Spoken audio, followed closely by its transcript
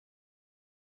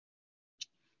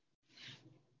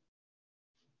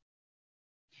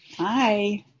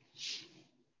Hi.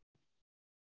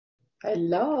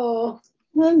 Hello.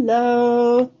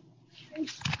 Hello.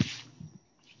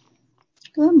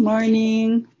 Good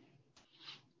morning.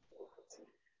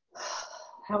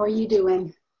 How are you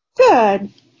doing?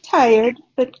 Good. Tired,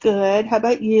 but good. How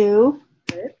about you?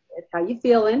 Good. How you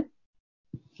feeling?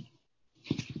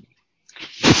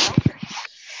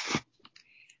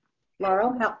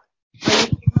 Laurel, are you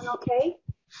feeling okay?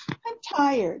 I'm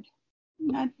tired.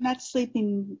 Not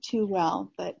sleeping too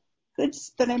well, but good.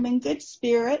 But I'm in good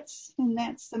spirits, and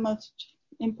that's the most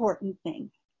important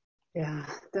thing. Yeah,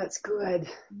 that's good.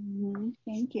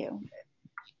 Thank you.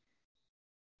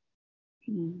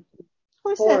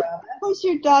 Who's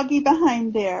your doggy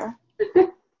behind there?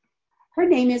 Her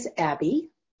name is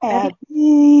Abby.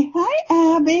 Abby.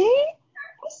 Hi, Abby.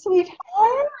 Hi,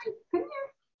 sweetheart. Come here.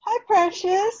 Hi,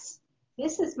 precious.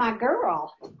 This is my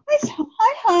girl.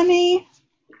 Hi, honey.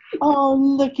 Oh,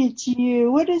 look at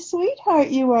you. What a sweetheart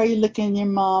you are. You look in your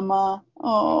mama.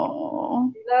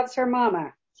 Oh. She loves her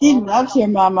mama. She loves her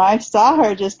mama. I saw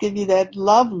her just give you that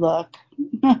love look.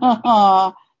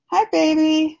 Hi,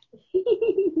 baby.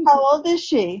 How old is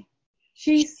she?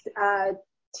 She's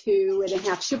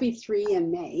 2.5. She'll be 3 in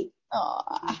May.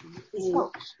 Aw.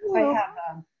 So I have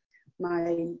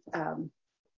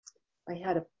I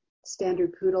had a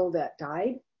standard poodle that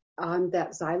died on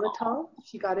that xylitol.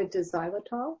 She got into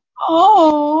xylitol.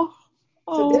 Oh.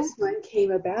 So this one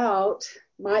came about.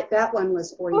 That one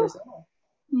was 4 years old,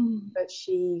 but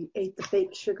she ate the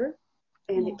fake sugar,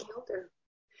 and it killed her.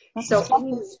 So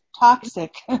it's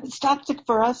toxic. It's toxic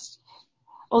for us.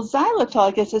 Well, xylitol,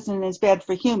 I guess, isn't as bad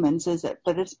for humans, is it?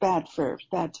 But it's bad for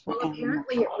animals.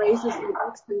 Apparently, it raises the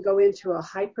dogs and go into a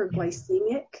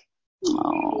hyperglycemic.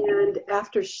 Oh. And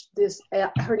after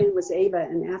her name was Ava,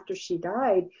 and after she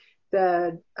died,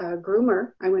 the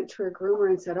groomer, I went to her groomer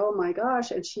and said, "Oh my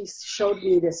gosh!" And she showed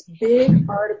me this big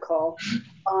article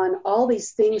on all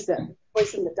these things that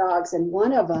poison the dogs, and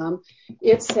one of them,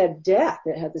 it said death.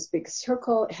 It had this big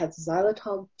circle. It had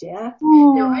xylitol death.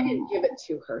 Now I didn't give it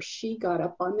to her. She got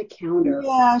up on the counter.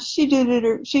 Yeah, she did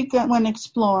it. She went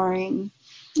exploring.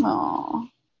 Oh.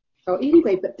 So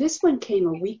anyway, but this one came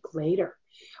a week later.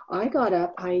 I got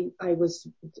up. I was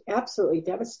absolutely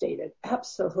devastated.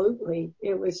 Absolutely.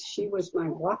 She was my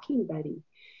walking buddy.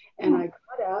 And I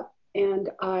got up and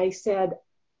I said,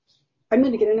 I'm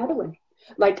going to get another one.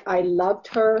 Like, I loved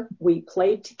her. We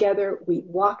played together. We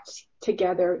walked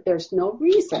together. There's no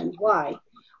reason why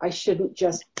I shouldn't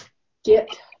just get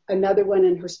another one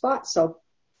in her spot. So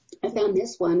I found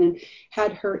this one and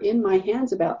had her in my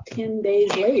hands about 10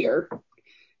 days later.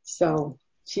 So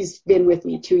she's been with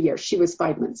me 2 years. She was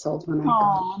 5 months old when I got her.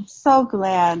 Oh, I'm so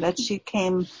glad that she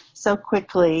came so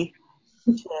quickly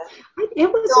to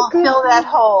fill that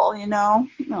hole, you know.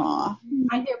 Aww.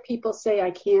 I hear people say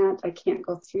I can't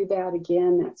go through that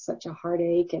again. That's such a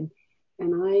heartache, and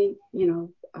I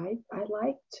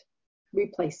liked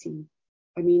replacing.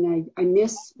 I mean, I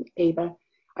miss Ava.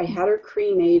 I had her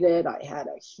cremated. I had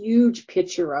a huge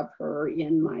picture of her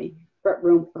in my front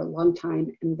room for a long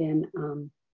time, and then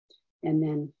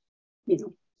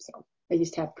so I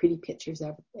just have pretty pictures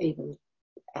of Ava.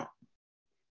 Let's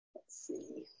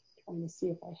see. Trying to see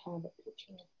if I have a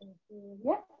picture of her here.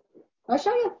 Yeah, I'll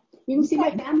show you. You can see my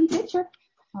family picture.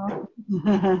 Oh.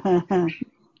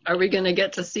 Are we going to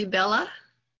get to see Bella?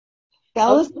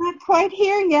 Bella's not quite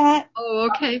here yet. Oh,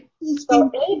 okay.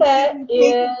 So Ava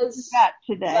is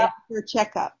today for a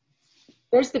checkup.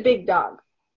 There's the big dog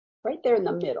right there in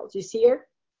the middle. Do you see her?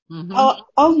 Mm-hmm.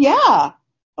 Oh yeah.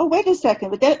 Oh, wait a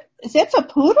second. But is that a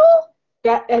poodle?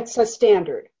 It's a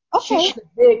standard. Okay. She's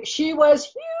big. She was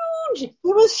huge. She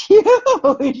was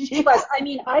huge. She was. I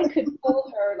mean, I could pull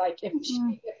her like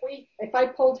if I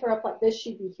pulled her up like this,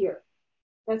 she'd be here.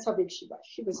 That's how big she was.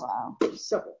 She was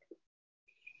so big.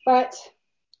 But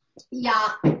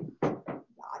yeah.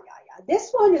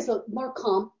 This one is more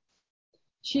calm.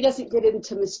 She doesn't get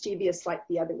into mischievous like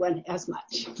the other one as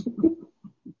much.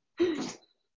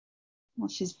 Well,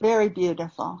 she's very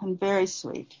beautiful and very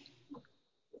sweet.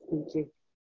 Thank you.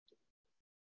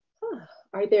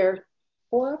 Are there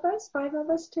 4 of us, 5 of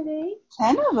us today?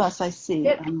 10 of us, I see,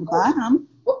 on the bottom.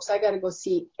 Whoops, I got to go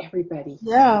see everybody.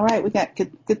 Yeah, all right. We got to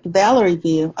get the Valerie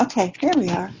view. Okay, here we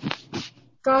are.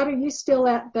 God, are you still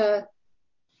at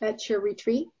your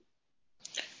retreat?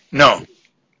 No.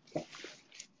 Okay.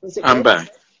 Was it I'm good? back.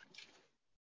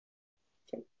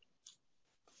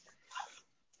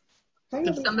 Okay.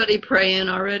 Did somebody pray in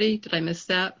already? Did I miss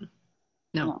that?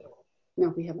 No. No,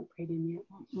 we haven't prayed in yet.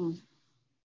 Mm-hmm.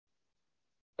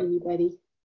 Anybody?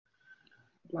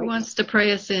 Who wants to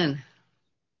pray us in?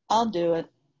 I'll do it.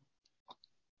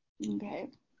 Okay.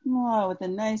 Oh, with a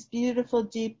nice, beautiful,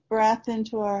 deep breath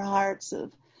into our hearts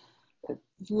of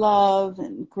love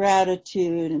and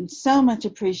gratitude and so much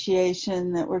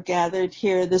appreciation that we're gathered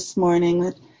here this morning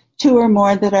with two or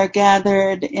more that are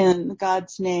gathered in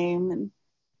God's name, and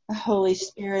the Holy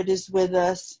Spirit is with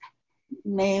us.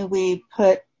 May we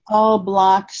put all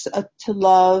blocks up to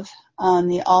love on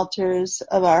the altars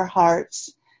of our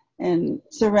hearts and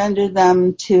surrender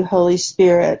them to Holy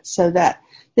Spirit so that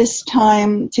this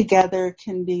time together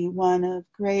can be one of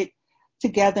great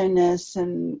togetherness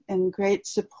and great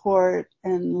support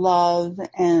and love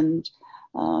and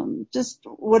just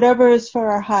whatever is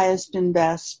for our highest and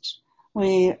best.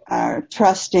 We are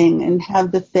trusting and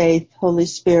have the faith, Holy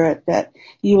Spirit, that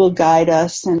you will guide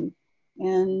us and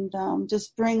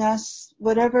just bring us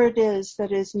whatever it is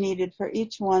that is needed for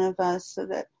each one of us so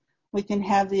that we can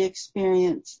have the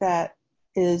experience that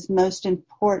is most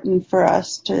important for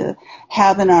us to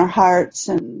have in our hearts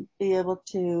and be able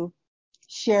to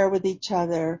share with each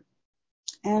other.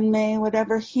 And may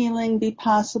whatever healing be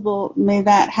possible, may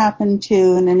that happen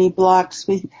too. And any blocks,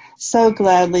 we so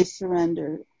gladly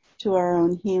surrender to our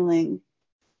own healing.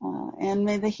 And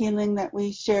may the healing that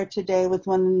we share today with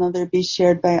one another be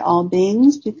shared by all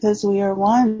beings because we are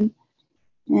one.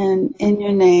 And in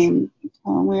your name,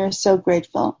 we are so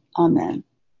grateful. Amen.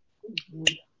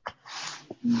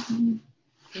 Mm-hmm.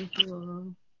 Thank you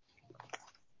all.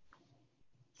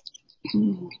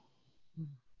 Mm-hmm.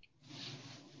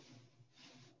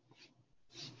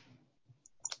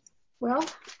 Well,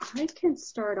 I can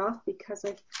start off because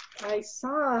I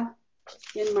saw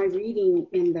in my reading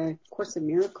in the Course in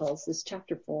Miracles, this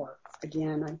chapter 4,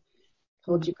 again, I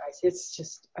told you guys, it's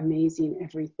just amazing.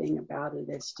 Everything about it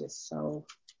is just so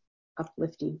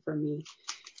uplifting for me.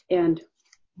 And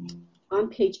on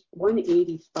page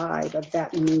 185 of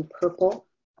that new purple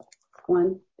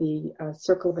one, the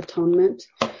Circle of Atonement,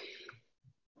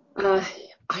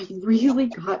 I really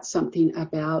got something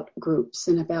about groups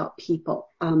and about people.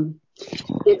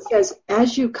 It says,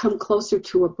 as you come closer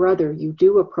to a brother, you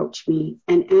do approach me,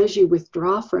 and as you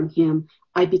withdraw from him,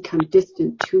 I become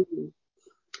distant to you.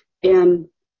 And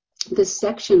this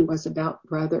section was about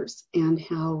brothers and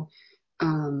how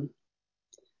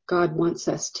God wants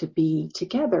us to be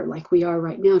together like we are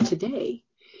right now today.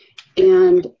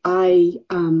 And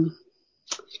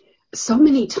so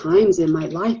many times in my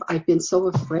life, I've been so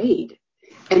afraid.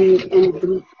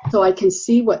 And so I can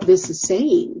see what this is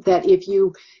saying, that if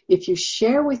you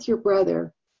share with your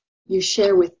brother, you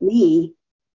share with me,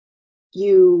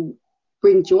 you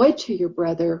bring joy to your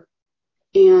brother,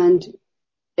 and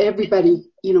everybody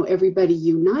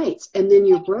unites. And then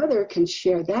your brother can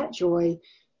share that joy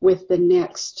with the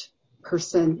next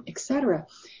person, etc.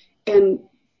 And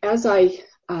as I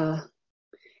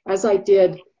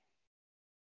did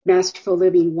Masterful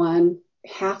Living 1,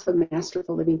 half of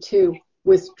Masterful Living 2,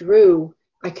 withdrew,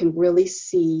 I can really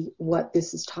see what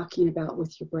this is talking about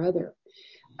with your brother.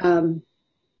 And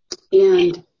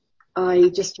I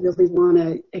just really want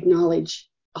to acknowledge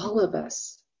all of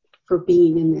us for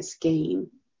being in this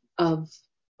game of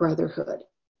brotherhood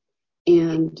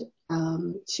and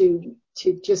to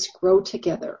just grow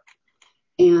together.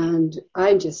 And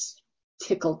I'm just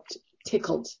tickled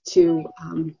to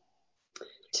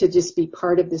just be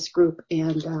part of this group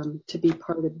and to be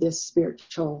part of this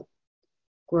spiritual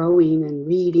growing and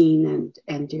reading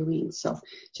and doing. So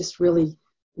just really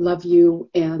love you.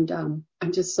 And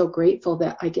I'm just so grateful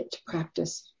that I get to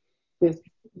practice with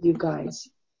you guys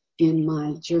in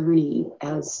my journey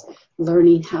as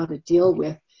learning how to deal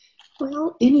with,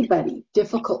 well, anybody,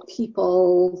 difficult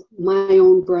people, my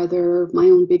own brother, my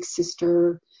own big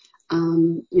sister,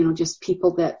 just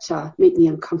people that make me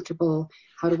uncomfortable.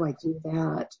 How do I do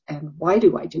that? And why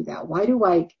do I do that?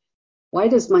 Why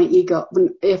does my ego,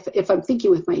 if I'm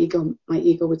thinking with my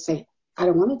ego would say, I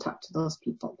don't want to talk to those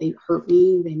people. They hurt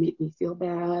me. They make me feel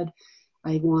bad.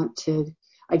 I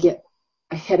get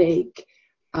a headache.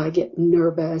 I get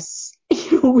nervous,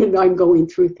 when I'm going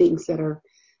through things that are,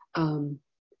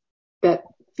 that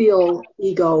feel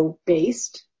ego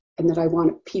based and that I want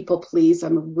to people please.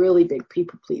 I'm a really big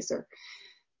people pleaser.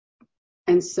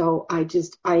 And so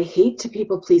I hate to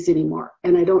people please anymore.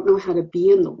 And I don't know how to be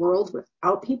in the world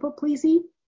without people pleasing.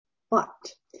 But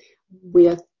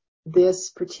with this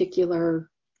particular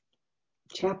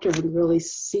chapter, I'm really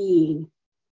seeing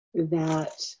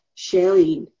that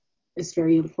sharing is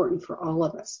very important for all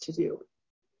of us to do.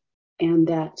 And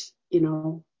that,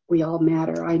 we all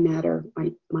matter. I matter.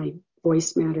 My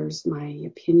voice matters. My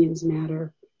opinions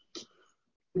matter.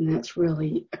 And that's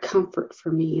really a comfort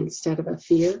for me instead of a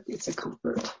fear. It's a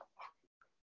comfort.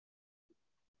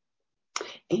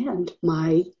 And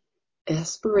my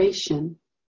aspiration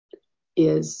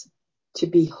is to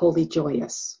be wholly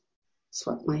joyous. That's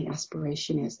what my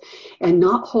aspiration is. And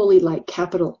not holy like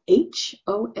capital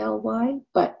H-O-L-Y,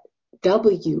 but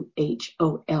W-H-O-L-L-Y.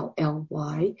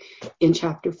 In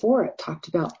chapter 4, it talked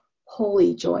about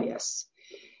wholly joyous.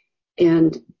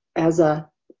 And as a,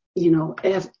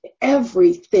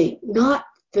 everything, not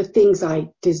the things I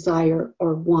desire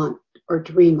or want or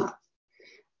dream of,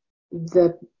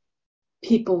 the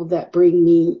people that bring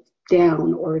me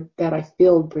down or that I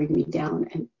feel bring me down,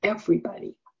 and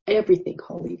everything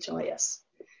wholly joyous.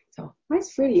 So I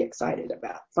was pretty excited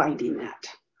about finding that.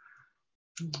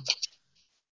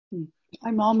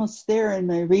 I'm almost there in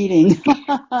my reading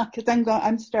because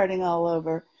I'm starting all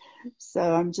over. So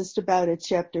I'm just about at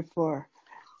chapter 4.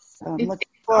 So I'm looking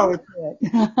forward to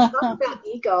it. Talk about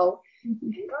ego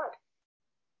and God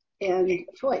and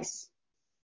choice.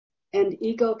 And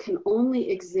ego can only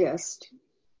exist.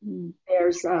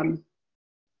 There's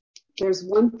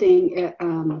one thing,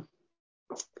 I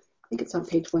think it's on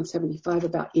page 175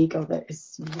 about ego that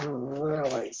is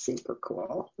really super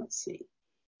cool. Let's see.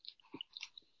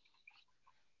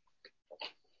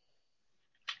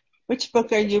 Which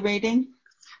book are you reading?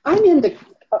 I'm in the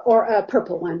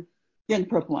purple one. You're in the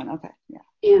purple one, okay, yeah.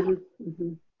 And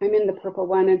I'm in the purple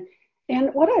one, and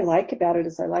what I like about it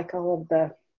is I like all of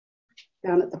the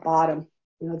down at the bottom.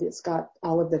 It's got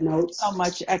all of the notes. So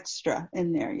much extra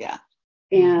in there, yeah.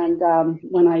 And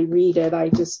when I read it, I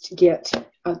just get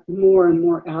more and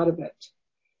more out of it.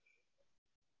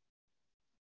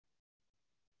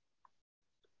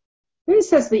 Then it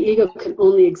says the ego can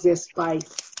only exist by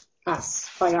us,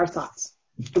 by our thoughts.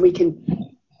 And we can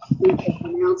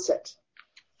renounce it.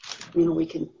 We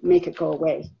can make it go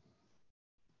away.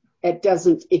 It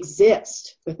doesn't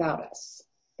exist without us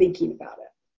thinking about it.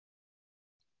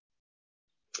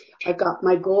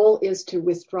 My goal is to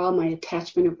withdraw my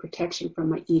attachment and protection from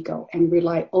my ego and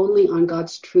rely only on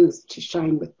God's truth to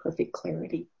shine with perfect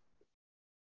clarity.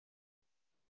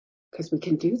 Because we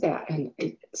can do that.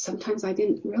 And sometimes I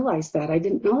didn't realize that. I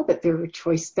didn't know that there was a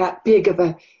choice that big of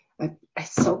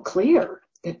it's so clear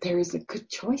that there is a good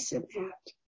choice in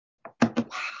that. Wow.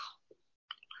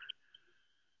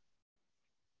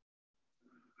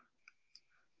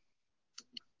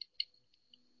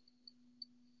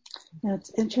 Now,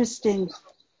 it's interesting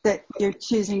that you're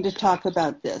choosing to talk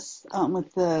about this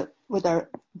with the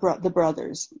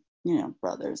brothers,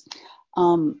 brothers.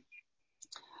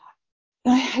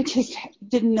 I just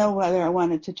didn't know whether I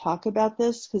wanted to talk about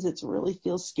this because it really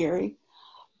feels scary.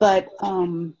 But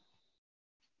having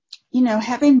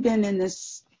been in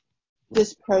this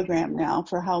program now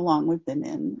for how long we've been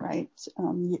in, right?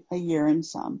 A year and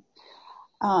some.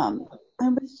 I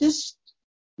was just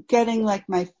getting like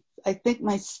my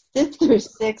 5th or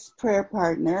 6th prayer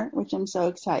partner, which I'm so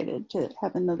excited to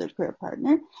have another prayer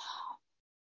partner.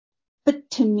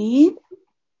 But to me,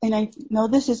 and I know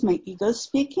this is my ego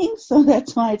speaking, so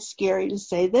that's why it's scary to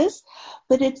say this,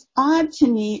 but it's odd to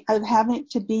me of having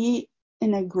to be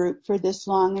in a group for this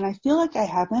long, and I feel like I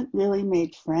haven't really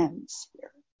made friends here.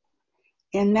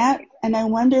 And I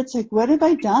wonder, it's like, what have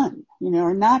I done,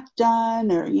 or not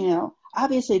done, or,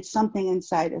 obviously it's something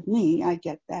inside of me, I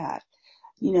get that.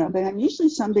 But I'm usually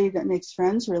somebody that makes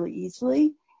friends really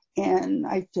easily, and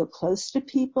I feel close to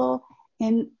people.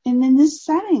 And in this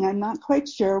setting, I'm not quite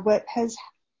sure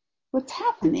what's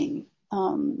happening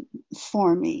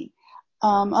for me,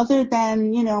 other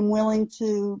than I'm willing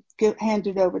to hand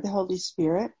it over to Holy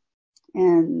Spirit,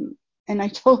 and I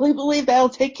totally believe that'll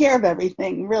take care of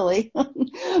everything, really.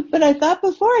 But I thought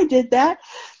before I did that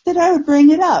I would bring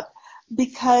it up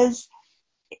because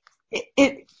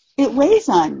it weighs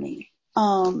on me.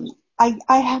 I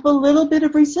have a little bit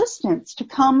of resistance to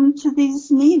come to these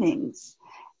meetings.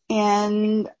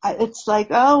 And it's like,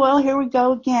 oh, well, here we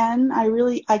go again. I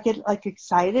get like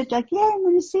excited, like, yeah, I'm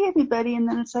going to see everybody. And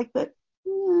then it's like, but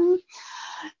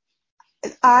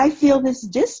I feel this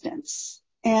distance.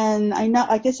 And I know,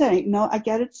 like I said, I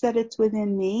get it that it's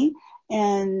within me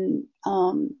and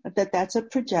that's a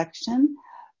projection.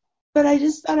 But I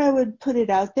just thought I would put it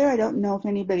out there. I don't know if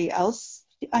anybody else,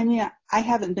 I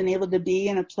haven't been able to be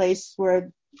in a place where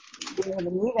I've been able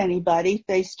to meet anybody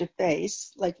face to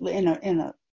face, like in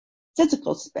a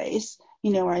physical space,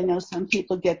 where I know some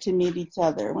people get to meet each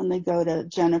other when they go to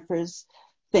Jennifer's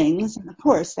things. And of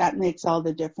course, that makes all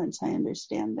the difference. I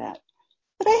understand that.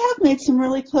 But I have made some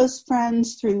really close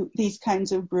friends through these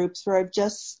kinds of groups where I've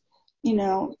just,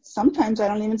 sometimes I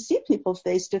don't even see people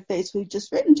face to face. We've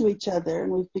just written to each other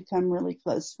and we've become really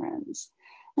close friends.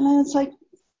 And then it's like,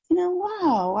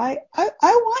 wow, I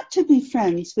want to be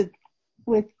friends with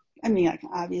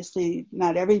obviously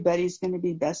not everybody's going to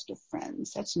be best of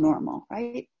friends. That's normal,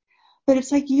 right? but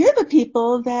it's like you're the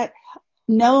people that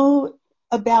know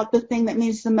about the thing that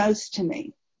means the most to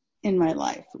me in my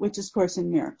life, which is Course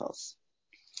in Miracles.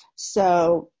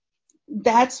 So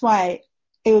that's why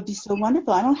it would be so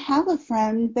wonderful. I don't have a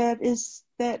friend that is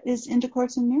into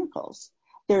Course in Miracles.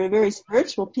 They're very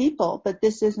spiritual people, but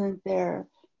this isn't their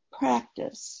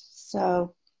practice.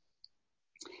 So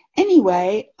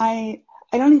anyway, I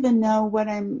don't even know what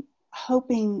I'm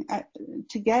hoping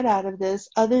to get out of this,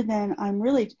 other than I'm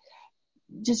really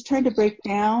just trying to break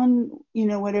down,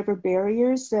 whatever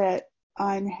barriers that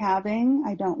I'm having.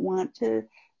 I don't want to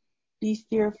be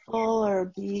fearful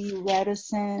or be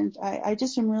reticent. I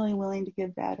just am really willing to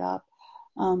give that up.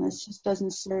 It just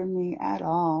doesn't serve me at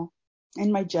all,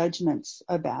 and my judgments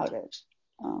about it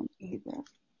either.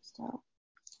 So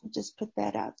I just put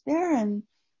that out there and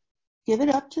give it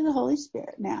up to the Holy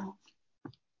Spirit now.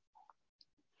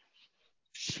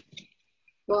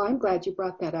 Well, I'm glad you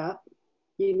brought that up.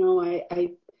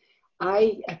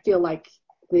 I feel like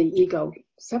the ego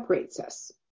separates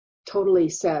us, totally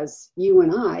says you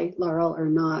and I, Laurel, are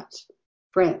not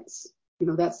friends.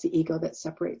 That's the ego that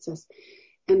separates us.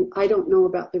 And I don't know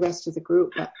about the rest of the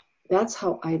group, but that's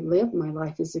how I live my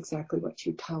life, is exactly what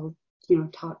you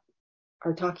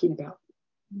are talking about.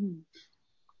 Mm.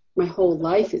 My whole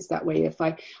life is that way. If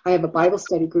I have a Bible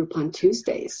study group on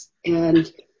Tuesdays,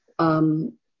 and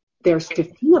there's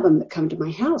 15 of them that come to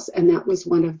my house, and that was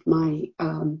one of my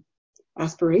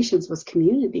aspirations, was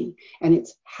community, and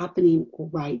it's happening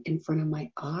right in front of my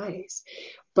eyes.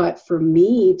 But for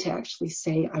me to actually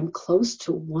say I'm close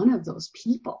to one of those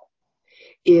people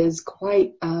is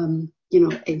quite,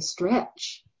 a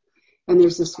stretch. And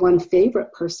there's this one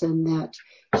favorite person that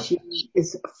she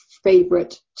is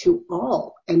favorite to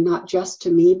all, and not just to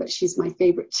me, but she's my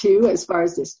favorite too, as far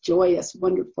as this joyous,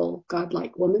 wonderful,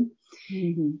 godlike woman.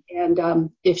 Mm-hmm.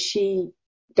 And if she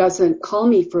doesn't call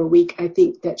me for a week, I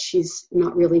think that she's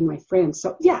not really my friend.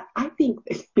 So yeah, I think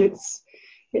it's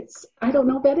I don't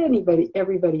know about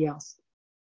everybody else.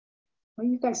 What do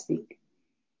you guys think?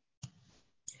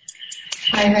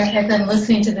 As I'm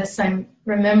listening to this, I'm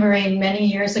remembering many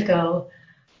years ago,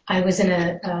 I was in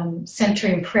a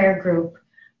centering prayer group.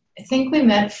 I think we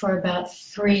met for about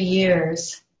 3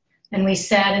 years, and we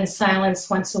sat in silence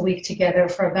once a week together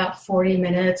for about 40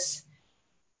 minutes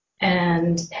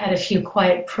and had a few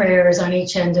quiet prayers on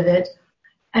each end of it.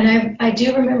 And I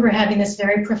do remember having this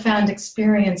very profound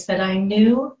experience that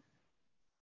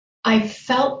I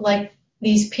felt like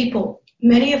these people,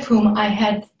 many of whom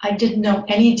I didn't know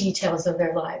any details of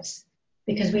their lives,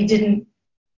 because we didn't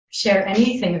share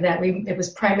anything of that. It was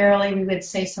primarily, we would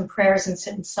say some prayers and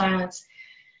sit in silence.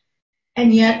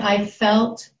 And yet I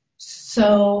felt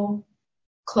so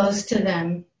close to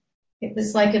them. It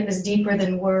was like it was deeper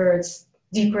than words,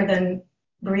 deeper than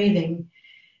breathing.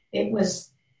 It was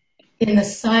in the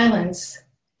silence,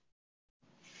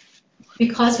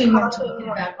 because we weren't talking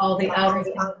about all the outer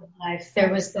things of life.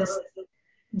 There was this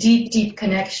deep, deep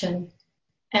connection.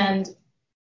 And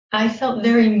I felt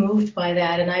very moved by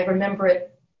that, and I remember it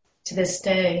to this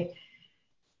day.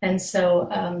 And so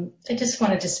I just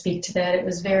wanted to speak to that. It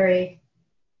was very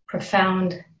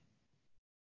profound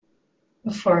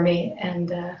for me,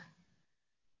 and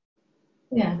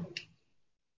yeah.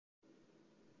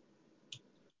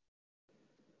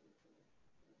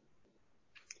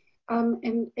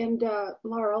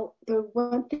 Laurel, the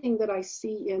one thing that I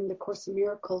see in the Course in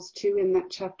Miracles too, in that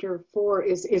chapter 4,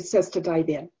 is it says to dive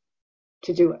in,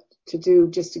 to do it, to do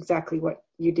just exactly what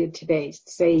you did today,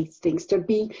 say things, to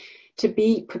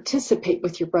participate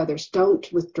with your brothers.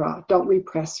 Don't withdraw, don't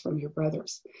repress from your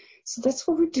brothers. So that's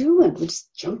what we're doing. We're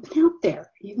just jumping out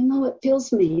there, even though it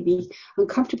feels maybe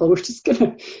uncomfortable. We're just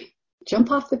gonna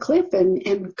jump off the cliff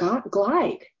and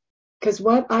glide. Because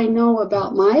what I know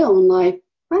about my own life,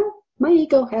 well, my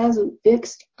ego hasn't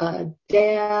fixed a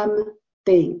damn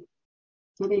thing.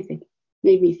 Not anything.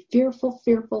 Made me fearful,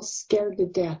 scared to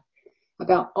death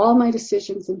about all my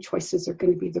decisions and choices are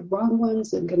going to be the wrong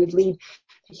ones and going to lead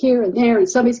here and there, and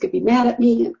somebody's going to be mad at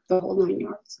me, and the whole 9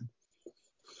 yards.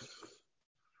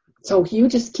 So you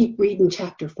just keep reading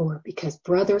chapter 4, because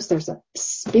brothers, there's a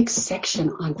big section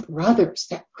on brothers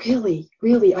that really,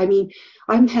 really,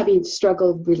 I'm having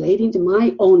struggle relating to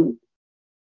my own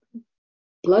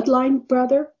bloodline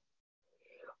brother,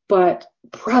 but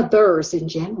brothers in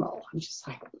general, I'm just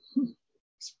like,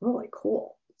 it's really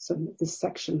cool. So this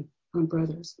section on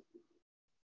brothers.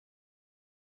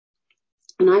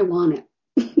 And I want it.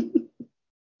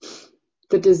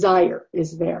 The desire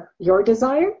is there. Your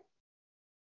desire?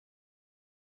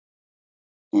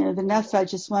 Vanessa, I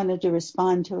just wanted to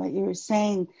respond to what you were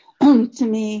saying. To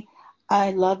me,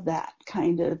 I love that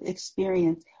kind of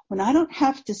experience. when I don't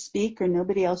have to speak or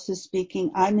nobody else is speaking,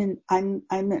 I'm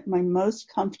at my most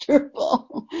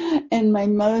comfortable and my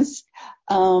most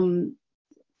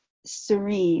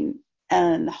serene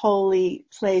and holy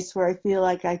place where I feel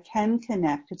like I can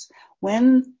connect. It's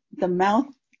when the mouth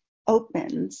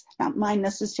opens, not mine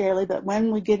necessarily, but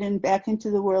when we get back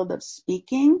into the world of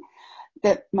speaking,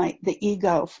 that the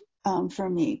ego for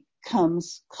me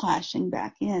comes clashing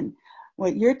back in.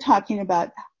 What you're talking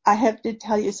about, I have to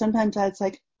tell you, sometimes it's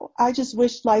like, I just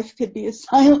wish life could be a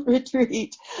silent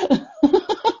retreat.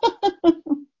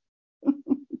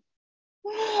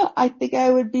 I think I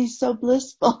would be so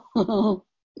blissful,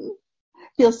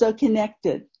 feel so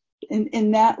connected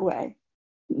in that way.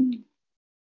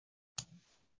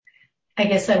 I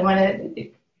guess I want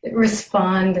to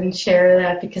respond and share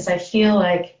that because I feel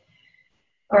like,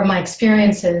 or my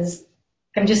experiences,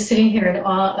 I'm just sitting here in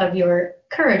awe of your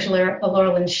courage,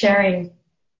 Laurel, in sharing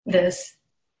this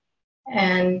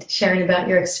and sharing about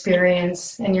your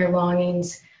experience and your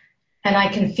longings. And I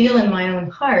can feel in my own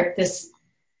heart this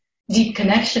deep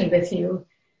connection with you.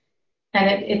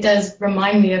 And it does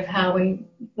remind me of how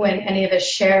when any of us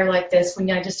share like this,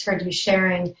 when I just heard you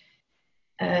sharing,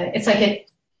 it's like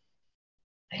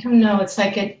it's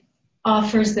like it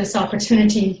offers this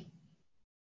opportunity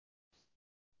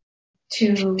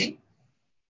to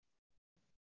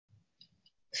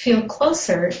feel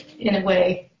closer in a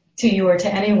way to you or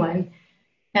to anyone,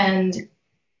 and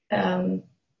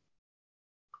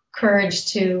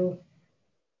courage to,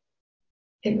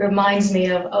 it reminds me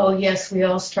of, oh yes, we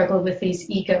all struggle with these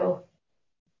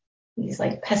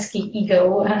like pesky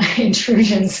ego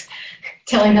intrusions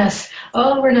telling us,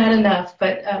 oh, we're not enough.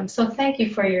 But so thank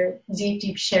you for your deep,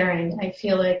 deep sharing. I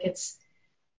feel like it's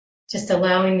just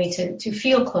allowing me to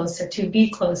feel closer, to be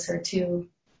closer, to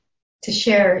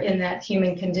share in that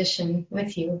human condition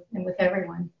with you and with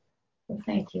everyone. So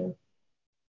thank you.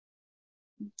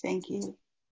 Thank you.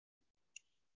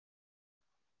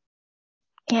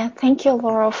 Yeah, thank you,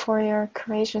 Laurel, for your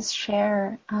courageous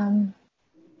share. And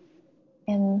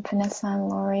Vanessa and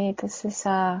Lori, this is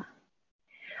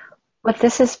what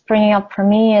this is bringing up for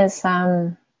me is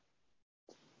I've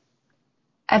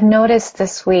noticed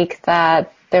this week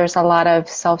that there's a lot of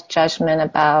self-judgment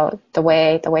about the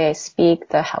way I speak,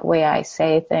 the way I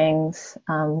say things,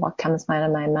 what comes out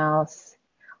of my mouth.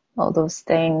 All those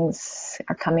things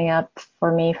are coming up for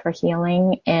me for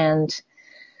healing. And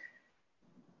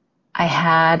I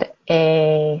had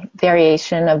a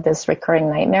variation of this recurring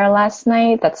nightmare last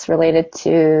night that's related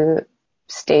to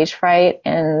stage fright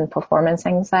and performance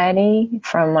anxiety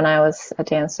from when I was a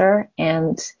dancer.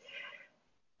 And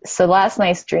so last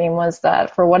night's dream was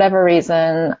that for whatever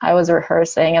reason, I was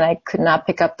rehearsing and I could not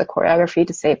pick up the choreography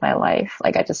to save my life.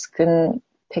 Like I just couldn't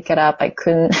pick it up. I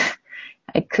couldn't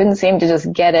seem to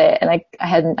just get it. And I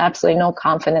had absolutely no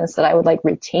confidence that I would like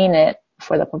retain it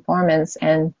for the performance.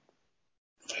 And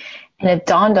it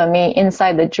dawned on me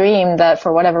inside the dream that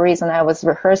for whatever reason I was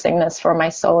rehearsing this for my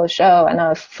solo show and I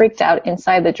was freaked out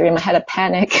inside the dream. I had a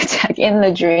panic attack in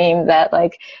the dream that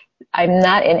like I'm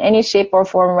not in any shape or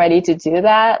form ready to do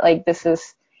that. Like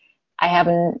I have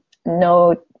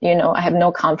no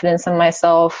confidence in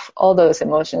myself. All those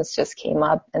emotions just came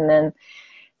up. And then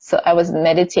so I was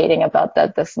meditating about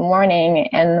that this morning,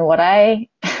 and what I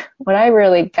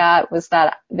really got was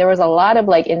that there was a lot of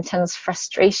like intense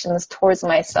frustrations towards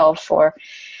myself for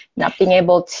not being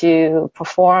able to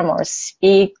perform or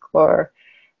speak or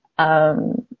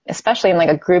especially in like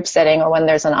a group setting or when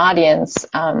there's an audience,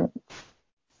 not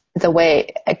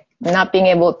being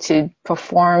able to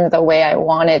perform the way I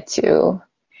wanted to,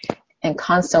 and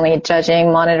constantly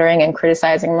judging, monitoring, and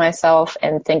criticizing myself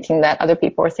and thinking that other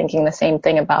people are thinking the same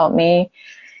thing about me.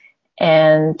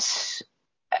 And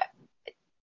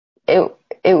it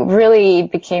really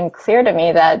became clear to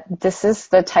me that this is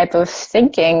the type of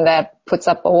thinking that puts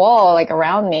up a wall like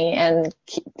around me and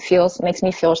makes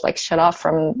me feel like shut off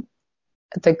from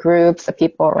the group, the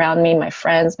people around me, my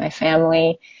friends, my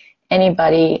family,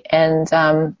 anybody.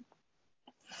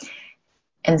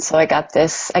 And so I got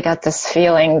this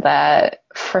feeling that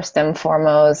first and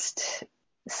foremost,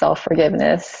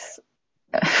 self-forgiveness,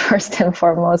 first and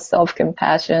foremost,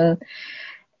 self-compassion,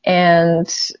 and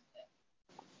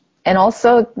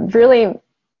also really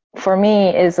for me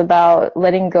is about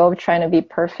letting go of trying to be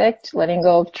perfect, letting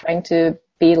go of trying to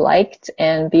be liked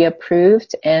and be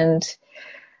approved, and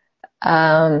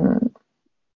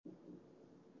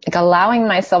like allowing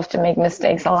myself to make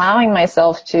mistakes, allowing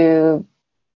myself to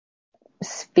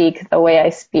speak the way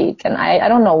I speak. And I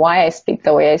don't know why I speak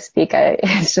the way I speak.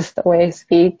 It's just the way I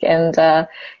speak. And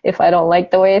if I don't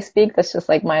like the way I speak, that's just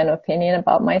like my own opinion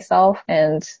about myself.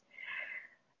 And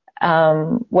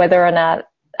whether or not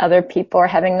other people are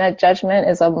having that judgment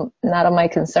is not of my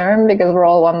concern, because we're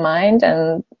all one mind,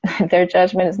 and their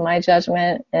judgment is my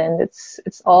judgment, and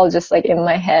it's all just like in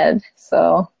my head.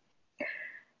 So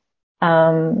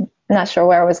not sure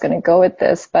where I was going to go with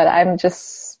this, but I'm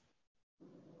just,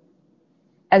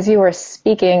 as you were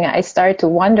speaking, I started to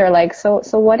wonder, like, so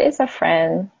what is a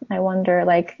friend? I wonder,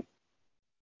 like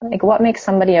what makes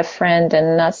somebody a friend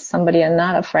and not somebody and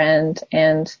not a friend?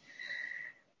 And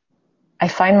I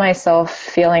find myself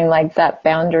feeling like that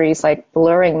boundary is like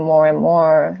blurring more and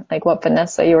more. Like what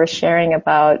Vanessa, you were sharing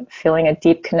about feeling a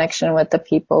deep connection with the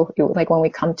people, like when we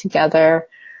come together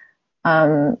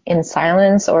in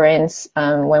silence or in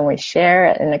when we share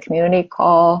in a community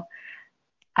call.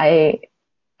 I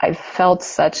felt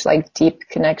such like deep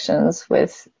connections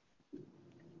with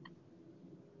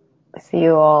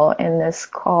you all in this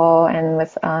call and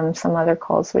with some other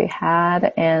calls we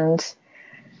had, and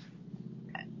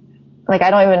like I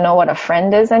don't even know what a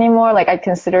friend is anymore. Like I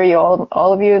consider you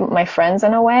all of you my friends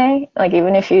in a way, like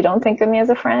even if you don't think of me as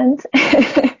a friend.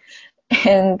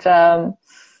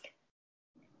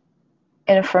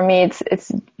 And for me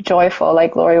it's joyful,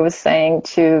 like Lori was saying,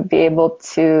 to be able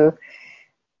to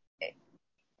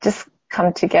just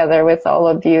come together with all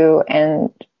of you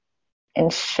and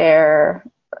share,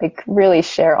 like really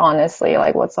share honestly,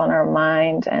 like what's on our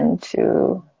mind, and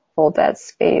to hold that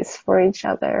space for each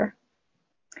other.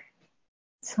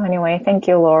 So anyway, thank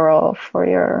you, Laurel, for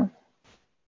your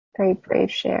very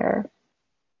brave share.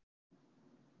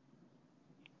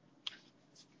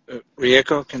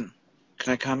 Rieko, can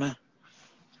I comment?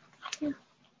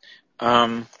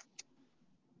 Yeah.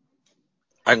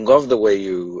 I love the way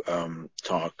you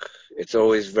talk. It's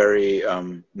always very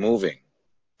moving,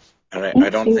 and I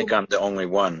Thank don't you. think I'm the only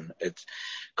one. It's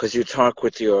because you talk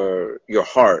with your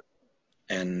heart,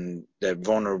 and that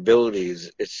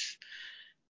vulnerabilities. It's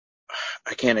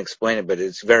I can't explain it, but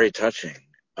it's very touching.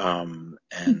 And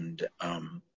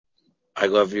I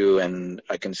love you, and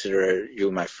I consider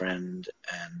you my friend,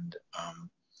 and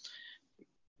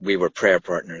we were prayer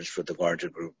partners for the larger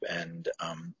group, and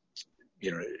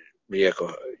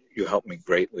Rieko, you helped me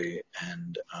greatly,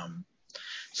 and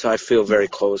so I feel very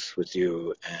close with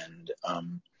you, and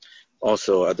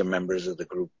also other members of the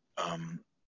group. I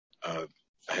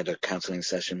had a counseling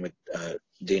session with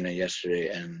Dina yesterday,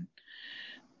 and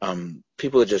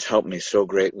people have just helped me so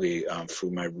greatly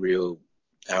through my real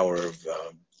hour of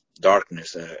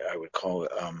darkness, I would call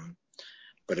it,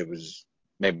 but it was,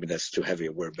 maybe that's too heavy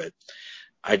a word, but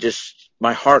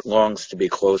my heart longs to be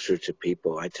closer to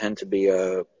people. I tend to be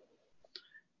a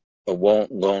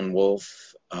lone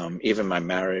wolf. Even my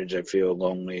marriage, I feel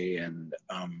lonely, and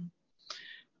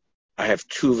I have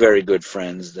two very good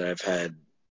friends that I've had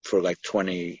for like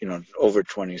 20, over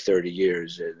 20, 30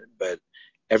 years. But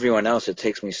everyone else, it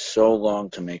takes me so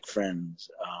long to make friends.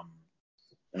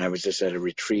 And I was just at a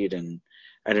retreat, and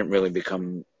I didn't really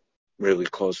become really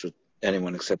close with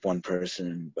anyone except one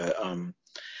person. But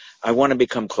I want to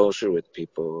become closer with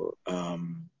people.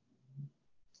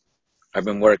 I've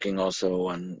been working also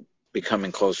on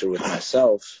becoming closer with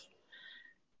myself.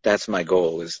 That's my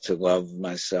goal, is to love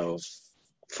myself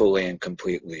fully and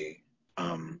completely,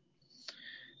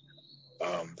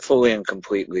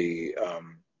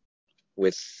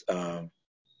 with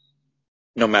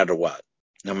no matter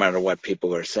what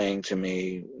people are saying to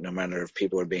me, no matter if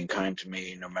people are being kind to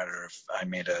me, no matter if I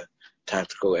made a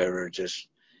tactical error, just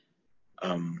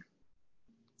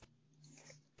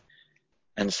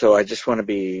and so I just want to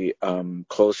be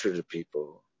closer to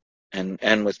people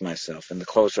and with myself. And the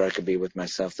closer I could be with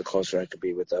myself, the closer I could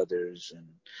be with others. And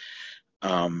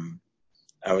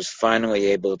I was finally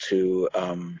able to,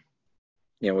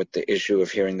 with the issue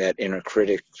of hearing that inner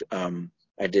critic,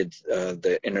 I did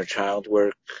the inner child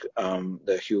work,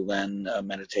 the Hugh Len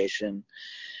meditation.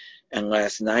 And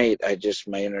last night,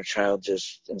 my inner child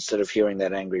just, instead of hearing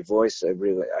that angry voice,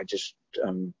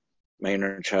 my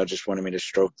inner child just wanted me to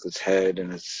stroke its head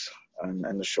and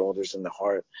the shoulders and the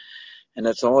heart. And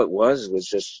that's all it was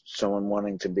just someone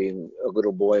wanting to be, a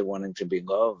little boy wanting to be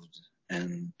loved.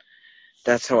 And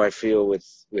that's how I feel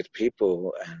with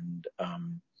people. And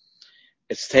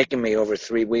it's taken me over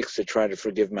 3 weeks to try to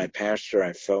forgive my pastor.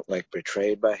 I felt like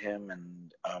betrayed by him.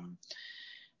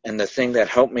 And the thing that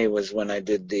helped me was when I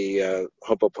did the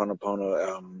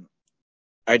Ho'oponopono,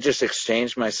 I just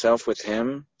exchanged myself with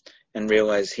him and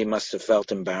realized he must have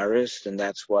felt embarrassed, and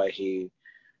that's why he,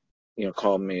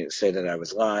 called me, say that I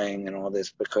was lying and all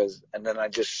this, and then I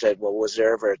just said, well, was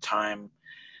there ever a time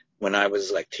when I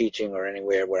was like teaching or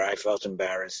anywhere where I felt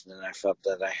embarrassed and I felt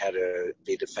that I had to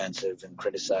be defensive and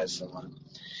criticize someone?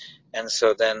 And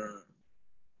so then,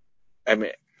 I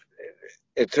mean,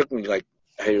 it took me like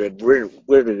had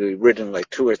literally written like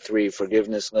 2 or 3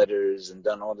 forgiveness letters and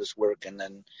done all this work, and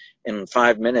then in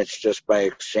 5 minutes, just by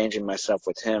exchanging myself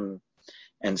with him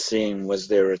and seeing, was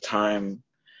there a time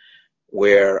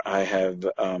where I have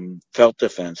felt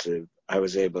defensive, I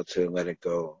was able to let it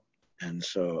go. And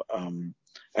so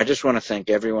I just want to thank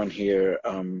everyone here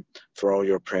for all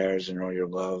your prayers and all your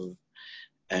love.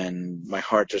 And my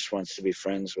heart just wants to be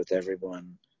friends with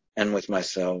everyone and with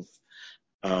myself.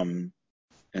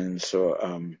 And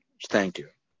so thank you.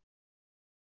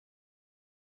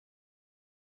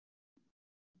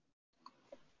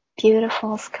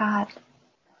 Beautiful, Scott.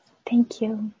 Thank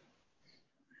you.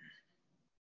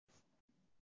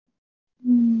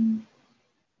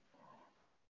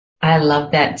 I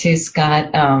love that too,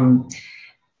 Scott.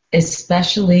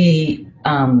 Especially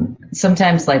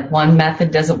sometimes like one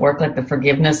method doesn't work, like the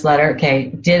forgiveness letter. Okay,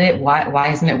 did it?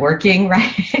 Why isn't it working?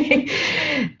 Right?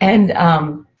 And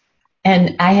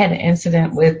I had an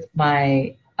incident with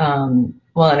my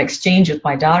an exchange with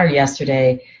my daughter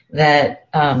yesterday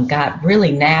that got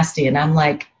really nasty, and I'm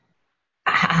like,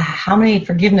 how many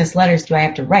forgiveness letters do I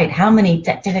have to write? How many?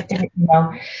 You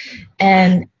know,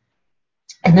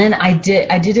 and then I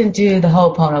didn't do the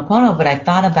Ho'oponopono, but I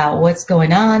thought about what's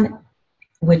going on,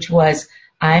 which was,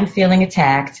 I'm feeling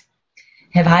attacked.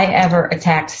 Have I ever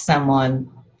attacked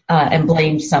someone and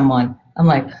blamed someone? I'm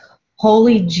like,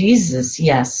 holy Jesus,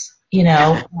 yes,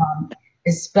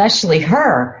 especially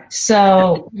her.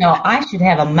 So, I should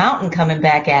have a mountain coming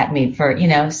back at me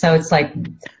so it's like,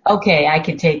 okay, I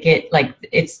can take it. Like,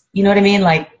 it's, you know what I mean?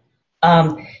 Like,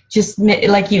 just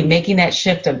like you making that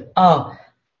shift of, oh,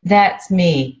 that's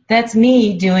me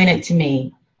doing it to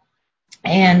me.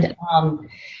 And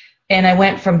I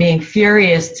went from being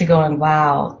furious to going,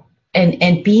 wow,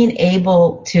 and being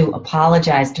able to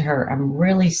apologize to her. I'm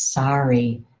really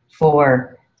sorry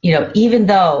for, even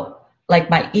though like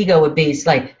my ego would be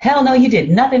like, hell no, you did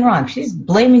nothing wrong. She's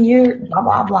blaming you, blah,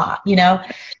 blah, blah,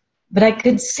 but I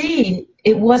could see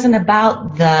it wasn't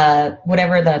about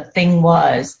whatever the thing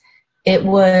was. It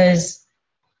was,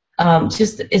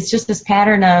 it's just this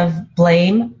pattern of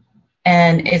blame,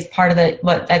 and it's part of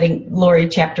what I think Lori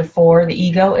chapter 4, the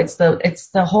ego. It's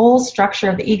the whole structure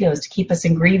of the ego is to keep us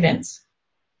in grievance.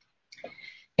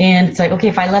 And it's like, okay,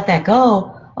 if I let that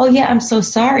go, oh yeah, I'm so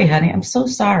sorry, honey, I'm so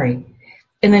sorry.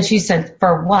 And then she said,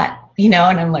 for what? And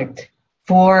I'm like,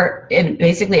 and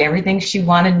basically everything she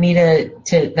wanted me to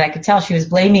that I could tell she was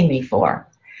blaming me for.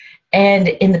 And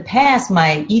in the past,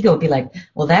 my ego would be like,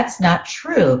 well, that's not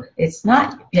true. It's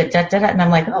not, and I'm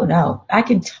like, oh no, I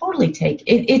can totally take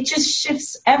it. It just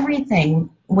shifts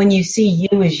everything when you see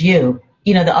you as you,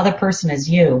 the other person as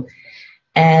you.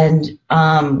 And,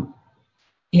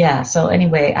 so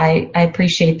anyway, I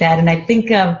appreciate that. And I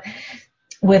think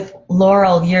with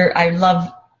Laurel, I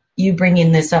love you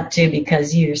bringing this up too,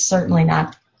 because you're certainly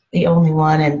not the only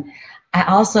one. And I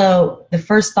also, the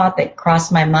first thought that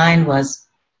crossed my mind was,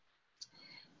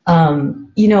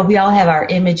 we all have our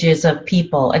images of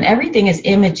people, and everything is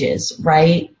images,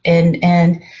 right?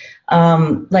 And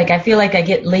like, I feel like I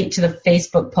get late to the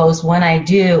Facebook post when I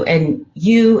do, and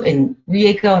you and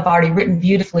Rieko have already written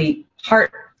beautifully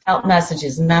heartfelt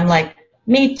messages, and I'm like,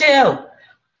 me too.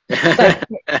 But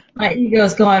my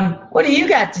ego's going, what do you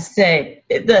got to say?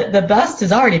 The best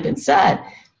has already been said,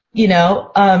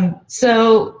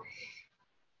 so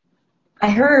I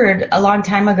heard a long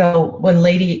time ago when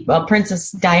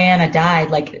Princess Diana died,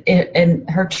 like in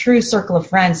her true circle of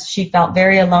friends, she felt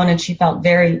very alone, and she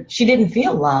didn't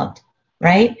feel loved,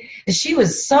 right? She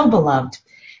was so beloved.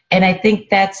 And I think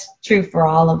that's true for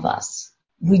all of us.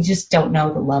 We just don't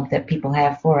know the love that people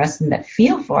have for us and that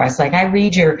feel for us. Like, I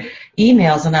read your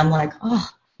emails and I'm like, oh,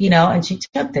 and she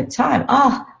took the time,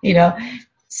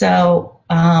 so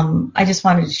I just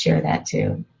wanted to share that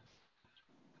too.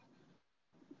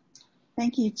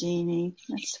 Thank you, Jeannie.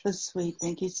 That's so sweet.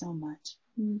 Thank you so much.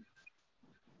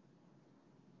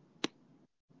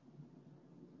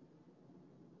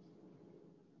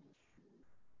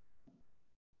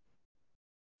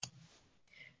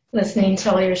 Listening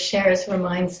to all your shares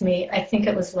reminds me, I think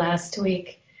it was last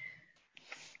week,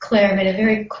 Claire made a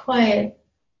very quiet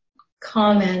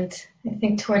comment, I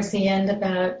think towards the end,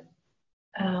 about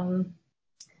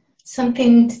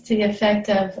something to the effect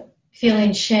of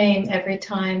feeling shame every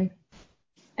time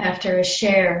after a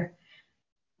share.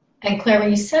 And Claire, when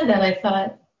you said that, I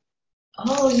thought,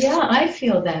 oh yeah, I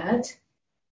feel that.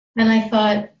 And I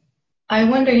thought, I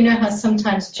wonder, how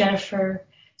sometimes Jennifer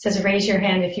says, raise your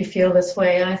hand if you feel this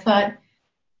way. And I thought,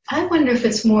 I wonder if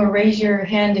it's more raise your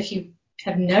hand if you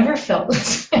have never felt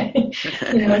this way.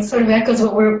 It sort of echoes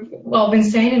what we've all been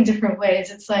saying in different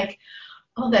ways. It's like,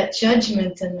 oh, that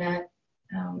judgment and that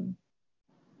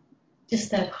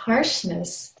just that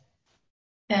harshness.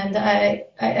 And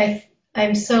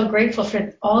I'm so grateful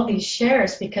for all these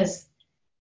shares, because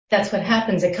that's what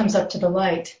happens. It comes up to the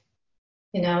light.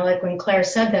 Like when Claire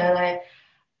said that,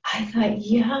 I thought,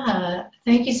 yeah,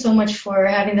 thank you so much for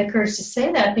having the courage to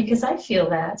say that, because I feel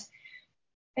that.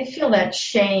 I feel that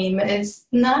shame. It's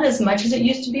not as much as it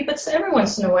used to be, but every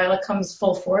once in a while it comes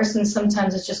full force, and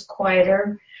sometimes it's just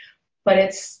quieter. But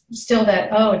it's still that,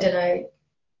 oh, did I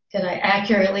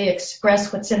accurately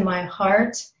express what's in my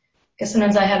heart? Because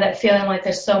sometimes I have that feeling like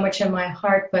there's so much in my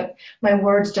heart, but my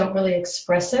words don't really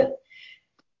express it.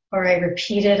 Or I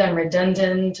repeat it, I'm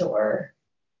redundant, or,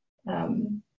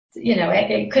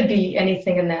 it could be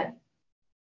anything in that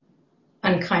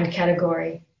unkind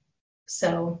category.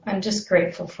 So I'm just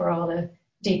grateful for all the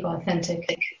deep,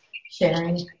 authentic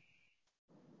sharing.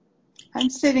 I'm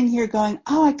sitting here going,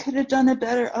 oh, I could have done a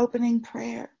better opening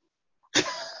prayer.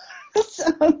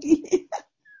 So, yeah.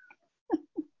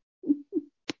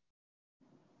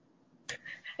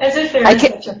 As if there is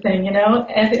such a thing,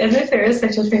 as if there is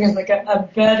such a thing as like a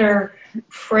better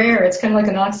prayer. It's kind of like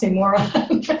an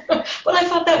oxymoron. But I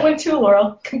thought that one too,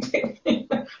 Laurel, completely.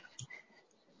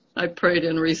 I prayed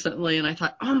in recently, and I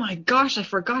thought, oh my gosh, I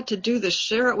forgot to do the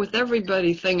share it with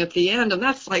everybody thing at the end, and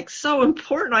that's like so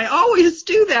important. I always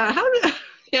do that.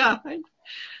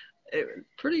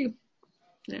 Pretty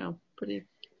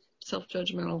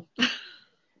self-judgmental.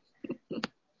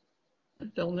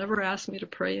 They'll never ask me to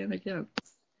pray in again.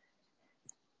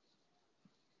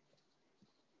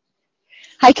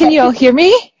 Hi, can you all hear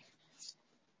me?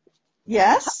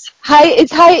 Yes. Hi,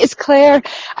 it's Claire.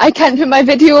 I can't put my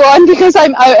video on because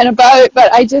I'm out and about,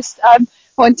 but I just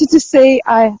wanted to say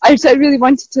I really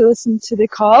wanted to listen to the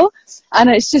call, and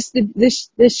it's just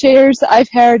the shares that I've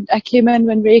heard. I came in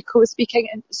when Reiko was speaking,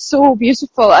 and it's so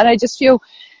beautiful, and I just feel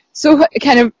so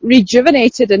kind of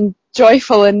rejuvenated and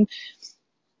joyful and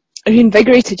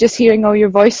reinvigorated just hearing all your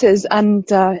voices, and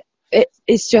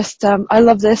it's just I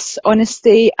love this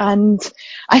honesty, and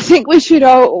I think we should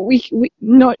all we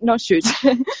not should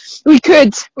we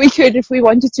could if we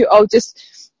wanted to all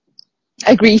just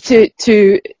agree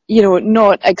to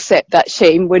not accept that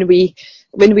shame when we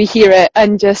hear it,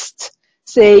 and just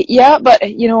say, yeah, but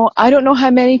I don't know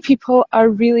how many people are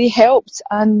really helped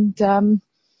and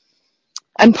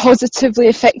positively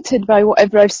affected by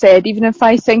whatever I've said, even if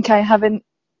I think I haven't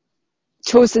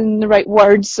chosen the right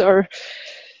words, or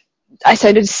I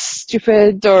sounded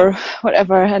stupid or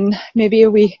whatever, and maybe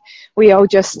we all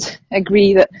just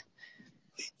agree that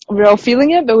we're all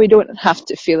feeling it, but we don't have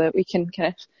to feel it. We can kind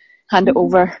of hand it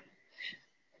over.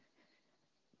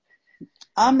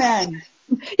 Amen.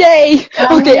 Yay!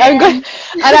 Okay,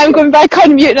 I'm going back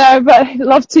on mute now, but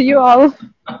love to you all.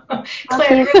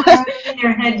 Claire, you're whispering in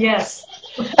your head, yes.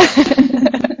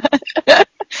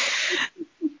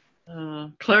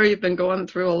 Claire, you've been going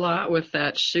through a lot with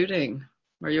that shooting.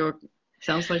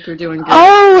 Sounds like you're doing good.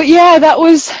 Oh, yeah, that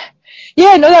was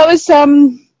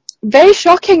very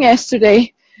shocking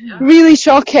yesterday. Yeah. Really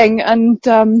shocking, and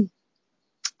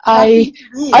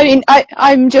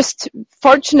I'm just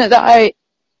fortunate that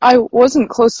I wasn't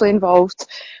closely involved,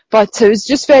 but it was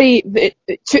just it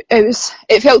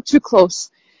felt too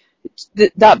close,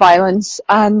 that violence,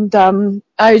 and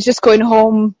I was just going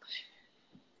home.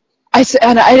 I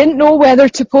didn't know whether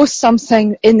to post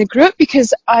something in the group,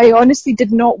 because I honestly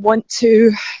did not want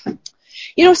to.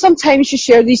 Sometimes you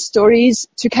share these stories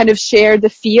to kind of share the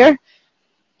fear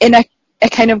in a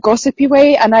kind of gossipy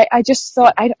way, and I just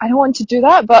thought I don't want to do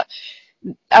that, but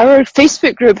our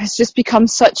Facebook group has just become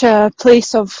such a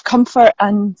place of comfort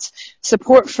and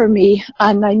support for me,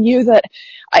 and I knew that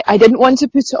I didn't want to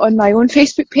put it on my own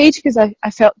Facebook page because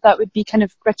I felt that would be kind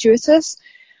of gratuitous.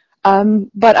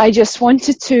 But I just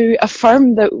wanted to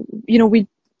affirm that,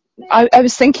 I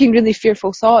was thinking really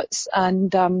fearful thoughts,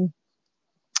 and on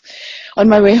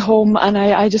my way home, and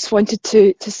I just wanted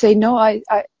to say, no, I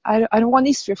don't want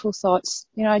these fearful thoughts.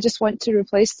 I just want to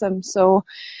replace them. So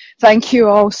thank you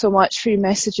all so much for your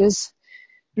messages.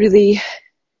 Really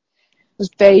was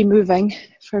very moving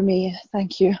for me.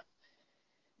 Thank you.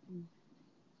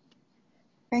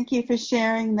 Thank you for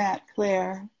sharing that,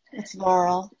 Claire. It's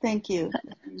Laurel. Thank you.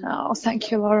 Oh, thank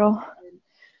you, Laurel.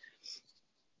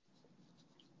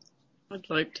 I'd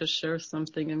like to share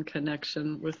something in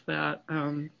connection with that.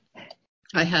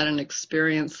 I had an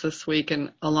experience this week,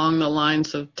 and along the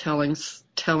lines of telling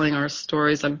our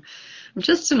stories, I'm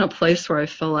just in a place where I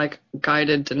feel like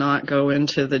guided to not go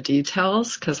into the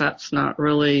details, because that's not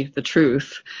really the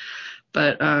truth.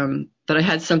 But I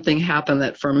had something happen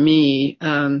that for me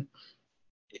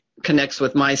connects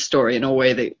with my story in a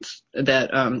way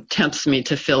that tempts me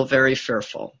to feel very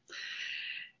fearful.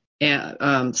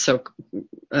 and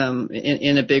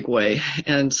in a big way.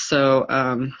 And so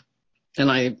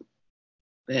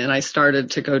and I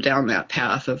started to go down that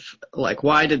path of like,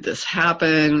 why did this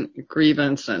happen?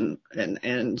 Grievance and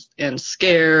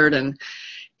scared and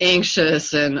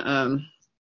anxious, and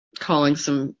calling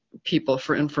some people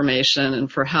for information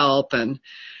and for help, and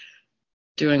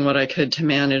doing what I could to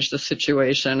manage the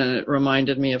situation. And it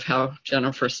reminded me of how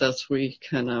Jennifer says we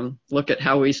can look at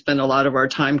how we spend a lot of our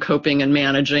time coping and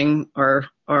managing our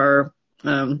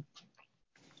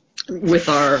with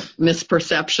our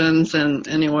misperceptions. And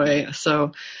anyway,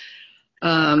 so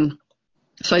I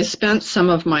spent some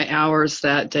of my hours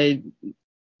that day,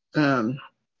 and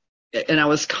I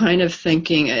was kind of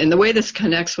thinking, and the way this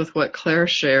connects with what Claire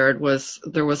shared was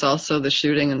there was also the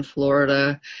shooting in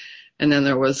Florida, and then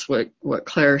there was what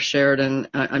Claire shared, and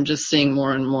I'm just seeing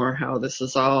more and more how this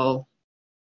is all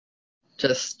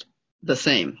just the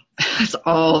same. It's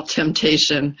all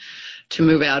temptation to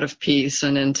move out of peace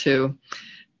and into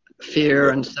fear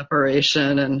and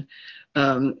separation.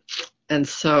 And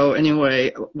so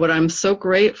anyway, what I'm so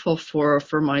grateful for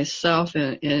myself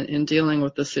in dealing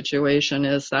with the situation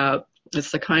is that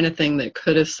it's the kind of thing that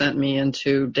could have sent me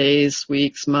into days,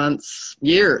 weeks, months,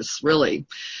 years, really,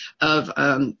 of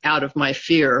out of my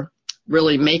fear,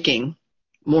 really making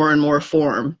more and more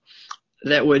form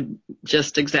that would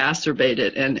just exacerbate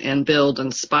it and build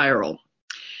and spiral.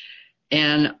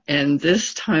 And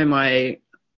this time I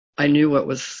knew what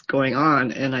was going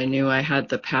on, and I knew I had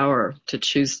the power to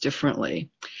choose differently.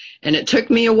 And it took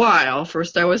me a while.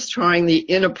 First, I was trying the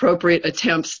inappropriate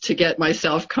attempts to get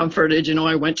myself comforted.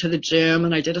 I went to the gym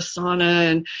and I did a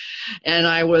sauna, and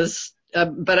I was,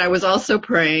 but I was also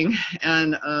praying,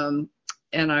 and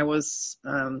I was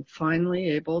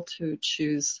finally able to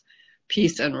choose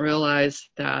peace and realize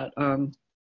that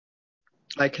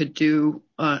I knew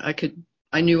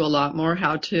a lot more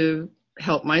how to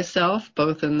help myself,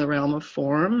 both in the realm of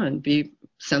form and be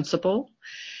sensible,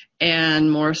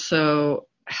 and more so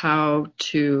how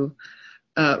to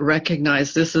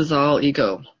recognize this is all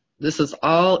ego. This is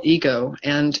all ego.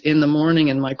 And in the morning,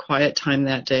 in my quiet time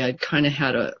that day, I kind of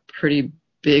had a pretty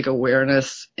big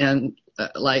awareness, and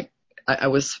I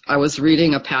was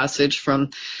reading a passage from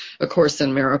A Course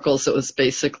in Miracles that was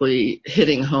basically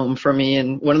hitting home for me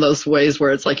in one of those ways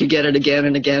where it's like you get it again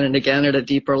and again and again at a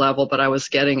deeper level, but I was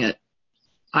getting it.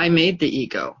 I made the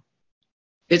ego.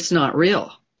 It's not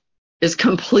real. It's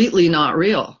completely not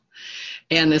real.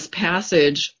 And this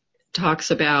passage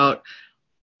talks about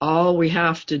all we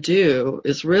have to do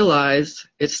is realize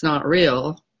it's not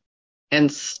real and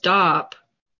stop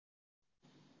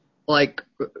like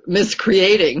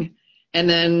miscreating, and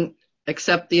then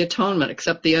accept the atonement,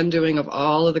 accept the undoing of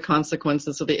all of the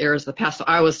consequences of the errors of the past. So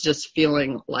I was just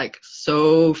feeling like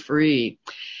so free.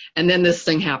 And then this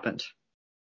thing happened.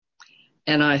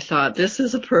 And I thought, this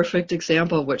is a perfect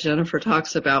example of what Jennifer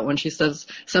talks about when she says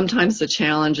sometimes the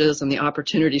challenges and the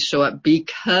opportunities show up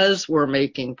because we're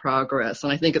making progress.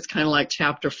 And I think it's kind of like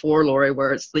chapter 4, Lori,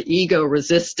 where it's the ego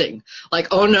resisting. Like,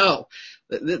 oh no,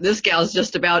 this gal's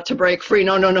just about to break free.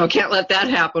 No, can't let that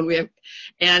happen.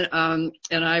 And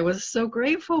I was so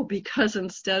grateful, because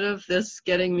instead of this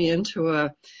getting me into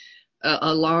a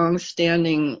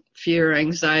long-standing fear,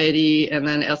 anxiety, and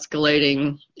then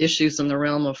escalating issues in the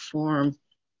realm of form,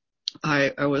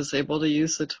 I was able to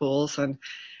use the tools and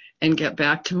get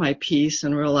back to my peace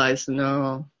and realize,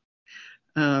 no,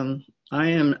 my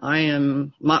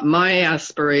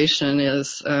aspiration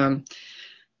is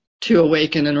to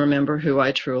awaken and remember who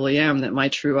I truly am, that my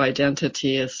true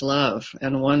identity is love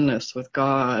and oneness with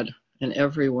God and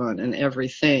everyone and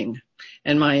everything.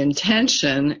 And my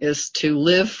intention is to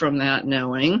live from that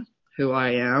knowing who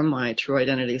I am, my true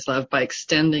identity is love, by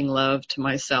extending love to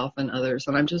myself and others.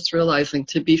 And I'm just realizing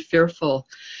to be fearful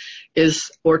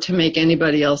or to make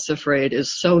anybody else afraid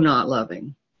is so not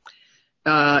loving.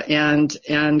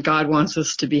 And God wants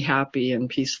us to be happy and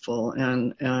peaceful,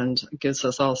 and gives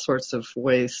us all sorts of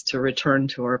ways to return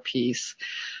to our peace.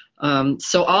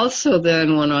 So also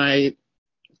then when I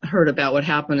heard about what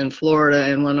happened in Florida,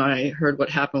 and when I heard what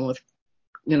happened with,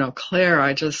 Claire,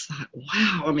 I just thought,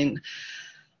 wow, I mean,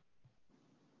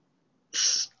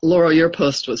 Laurel, your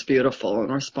post was beautiful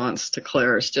in response to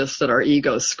Claire's, just that our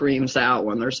ego screams out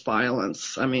when there's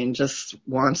violence. I mean, just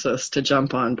wants us to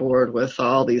jump on board with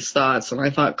all these thoughts. And I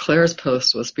thought Claire's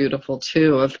post was beautiful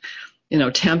too, of,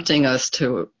 tempting us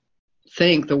to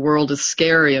think the world is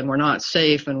scary and we're not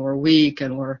safe and we're weak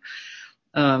and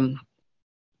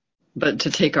but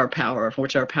to take our power,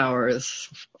 which our power is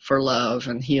for love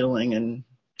and healing and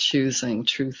choosing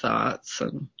true thoughts.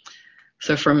 And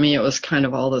so for me, it was kind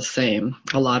of all the same,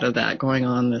 a lot of that going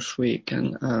on this week.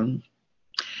 And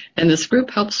And this group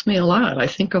helps me a lot. I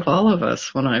think of all of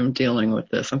us when I'm dealing with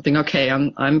this. I'm thinking, okay,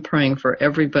 I'm praying for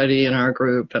everybody in our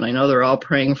group, and I know they're all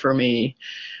praying for me.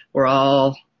 We're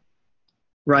all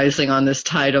rising on this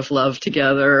tide of love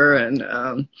together,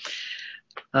 and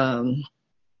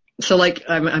so like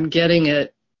I'm getting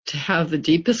it to have the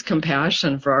deepest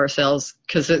compassion for ourselves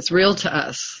because it's real to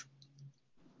us.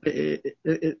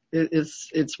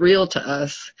 It's real to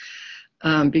us.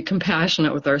 Be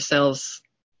compassionate with ourselves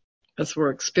as we're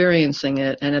experiencing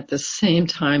it, and at the same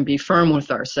time be firm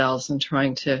with ourselves and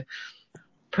trying to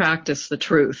practice the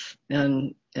truth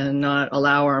and not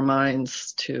allow our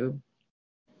minds to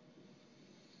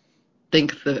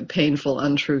think the painful,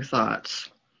 untrue thoughts.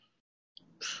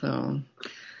 So,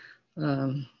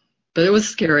 but it was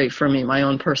scary for me, my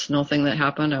own personal thing that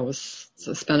happened. I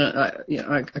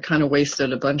kind of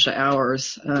wasted a bunch of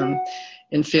hours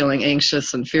in feeling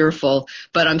anxious and fearful,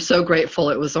 but I'm so grateful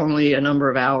it was only a number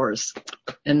of hours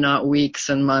and not weeks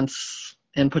and months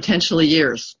and potentially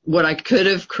years. What I could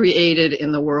have created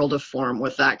in the world of form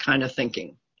with that kind of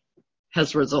thinking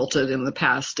has resulted in the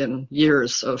past in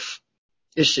years of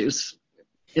issues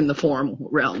in the form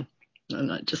realm, and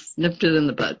I just nipped it in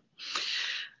the bud.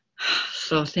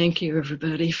 So thank you,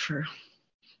 everybody, for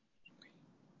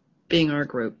being our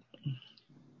group.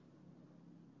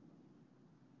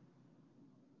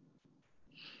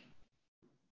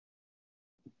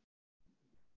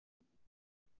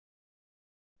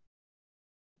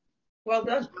 Well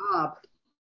done.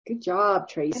 Good job,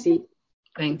 Tracy.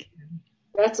 Thank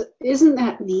you. Isn't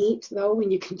that neat, though,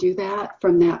 when you can do that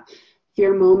from that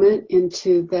fear moment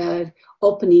into the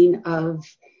opening of,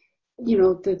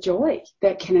 the joy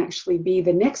that can actually be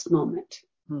the next moment.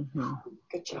 Mm-hmm.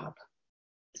 Good job.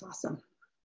 It's awesome.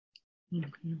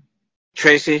 Mm-hmm.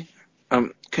 Tracy,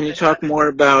 can you talk more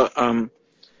about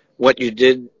what you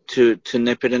did to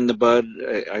nip it in the bud?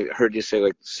 I heard you say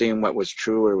like seeing what was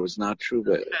true or was not true,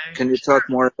 but can you talk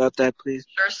more about that, please?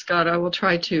 Sure, Scott, I will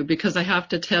try to, because I have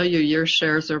to tell you, your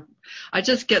shares I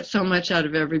just get so much out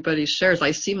of everybody's shares. I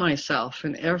see myself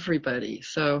in everybody.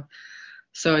 So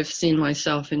I've seen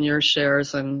myself in your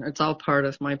shares, and it's all part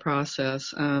of my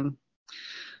process.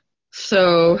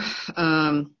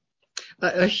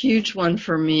 A huge one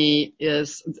for me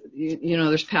is,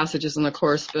 there's passages in the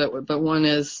Course, but one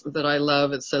is that I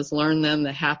love. It says, learn then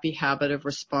the happy habit of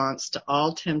response to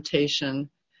all temptation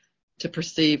to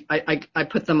perceive. I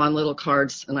put them on little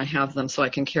cards and I have them so I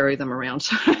can carry them around.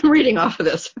 So I'm reading off of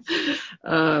this.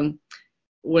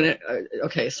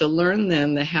 So learn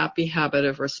then the happy habit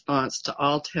of response to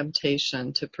all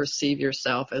temptation to perceive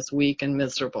yourself as weak and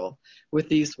miserable with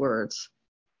these words.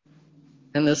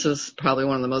 And this is probably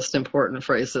one of the most important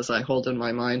phrases I hold in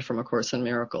my mind from A Course in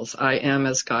Miracles. I am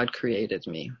as God created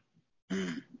me.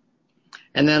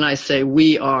 And then I say,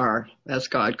 we are as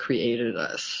God created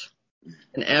us.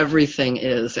 And everything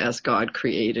is as God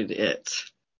created it.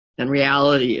 And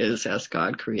reality is as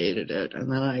God created it.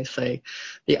 And then I say,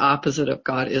 the opposite of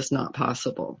God is not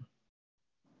possible.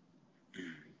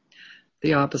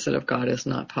 The opposite of God is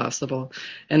not possible.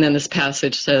 And then this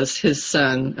passage says his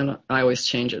son, and I always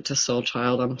change it to soul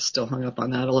child. I'm still hung up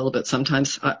on that a little bit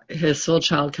sometimes. His soul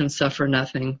child can suffer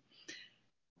nothing.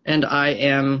 And I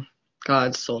am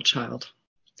God's soul child.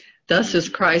 Thus is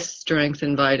Christ's strength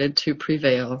invited to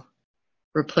prevail,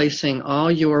 replacing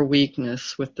all your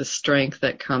weakness with the strength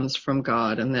that comes from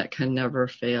God and that can never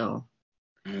fail.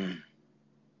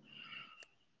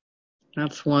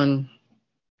 That's one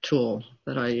tool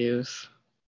that I use.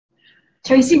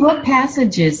 Tracy, what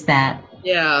passage is that?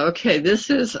 Yeah, okay.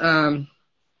 This is, there's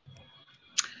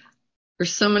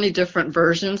so many different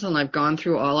versions and I've gone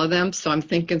through all of them. So I'm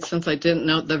thinking since I didn't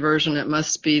note the version, it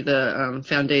must be the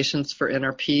Foundations for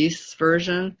Inner Peace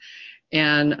version.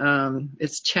 And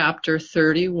it's chapter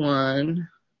 31,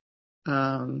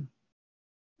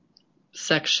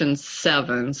 section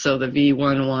 7, so the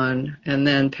V11, and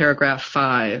then paragraph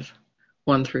 5,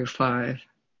 1 through 5.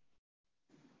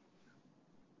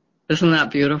 Isn't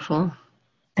that beautiful?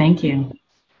 Thank you.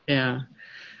 Yeah.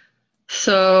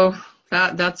 So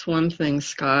that's one thing,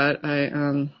 Scott.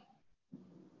 I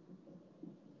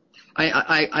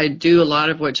do a lot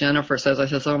of what Jennifer says. I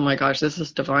says, oh my gosh, this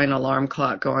is divine alarm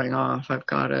clock going off. I've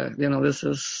got to, this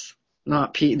is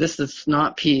not peace. This is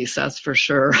not peace. That's for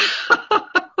sure.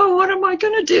 What am I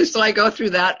going to do? So I go through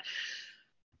that.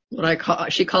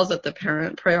 She calls it the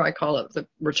parent prayer. I call it the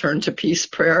return to peace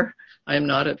prayer. I am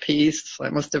not at peace. I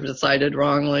must have decided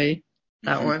wrongly.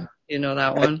 That one,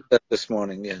 that one. I did that this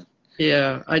morning, yeah.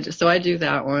 Yeah. So I do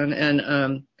that one.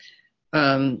 And,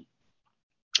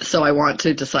 So I want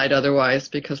to decide otherwise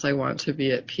because I want to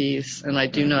be at peace, and I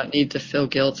do not need to feel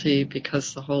guilty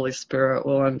because the Holy Spirit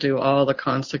will undo all the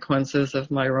consequences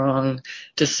of my wrong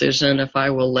decision if I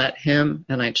will let Him,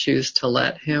 and I choose to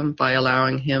let Him by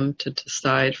allowing Him to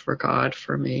decide for God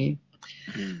for me.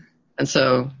 And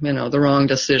so, the wrong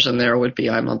decision there would be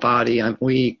I'm a body, I'm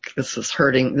weak, this is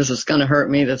hurting, this is going to hurt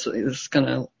me, this is going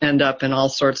to end up in all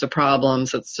sorts of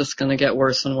problems, it's just going to get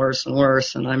worse and worse and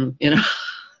worse, and I'm,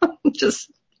 just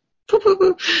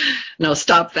no,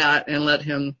 stop that and let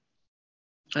Him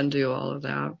undo all of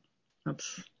that.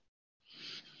 That's.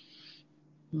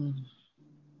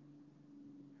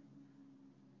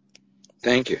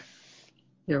 Thank you.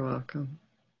 You're welcome.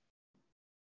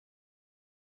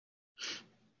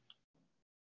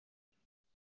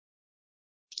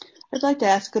 I'd like to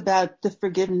ask about the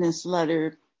forgiveness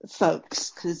letter,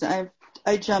 folks, because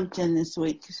I jumped in this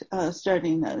week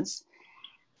starting those.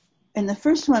 And the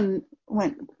first one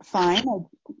went fine.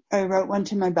 I wrote one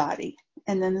to my body.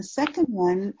 And then the second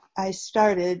one I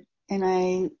started, and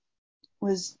I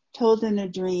was told in a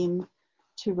dream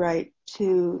to write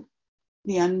to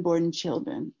the unborn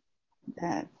children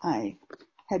that I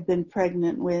had been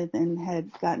pregnant with and had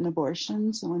gotten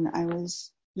abortions when I was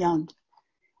young,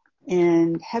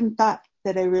 and hadn't thought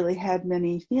that I really had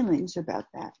many feelings about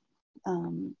that.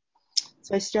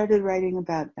 So I started writing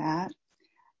about that.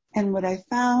 And what I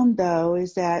found, though,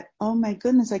 is that, oh my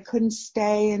goodness, I couldn't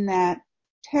stay in that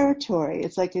territory.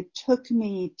 It's like it took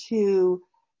me to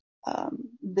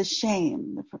the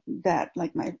shame that,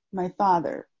 like my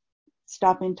father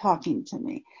stopping talking to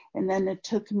me. And then it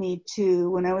took me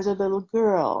to when I was a little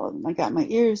girl, and I got my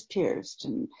ears pierced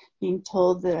and being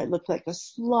told that I looked like a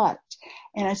slut.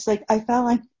 And it's like I felt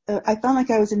like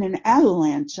I was in an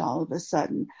avalanche all of a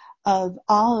sudden of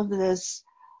all of this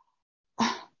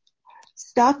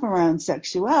stuff around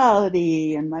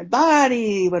sexuality and my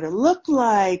body, what it looked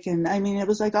like. And I mean, it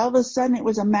was like all of a sudden it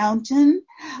was a mountain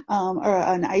or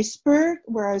an iceberg,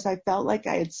 whereas I felt like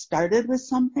I had started with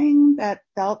something that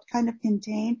felt kind of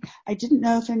contained. I didn't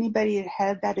know if anybody had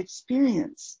had that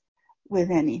experience with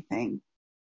anything.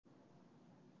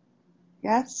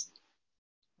 Yes?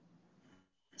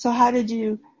 So how did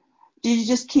you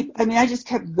just keep, I just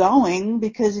kept going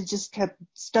because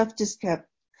stuff just kept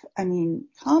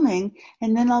coming.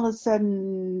 And then all of a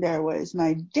sudden there was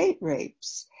my date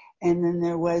rapes. And then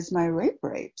there was my rape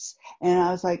rapes. And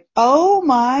I was like, oh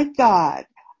my God,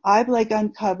 I've like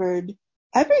uncovered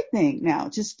everything now.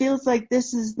 It just feels like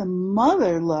this is the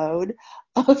mother lode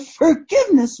of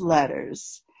forgiveness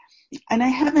letters. And I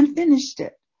haven't finished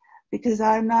it because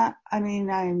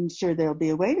I'm sure there'll be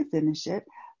a way to finish it,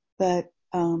 but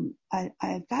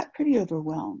I got pretty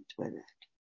overwhelmed with it.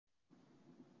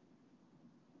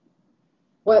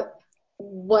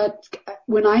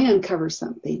 When I uncover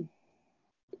something,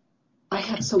 I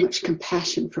have so much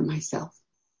compassion for myself.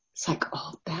 It's like,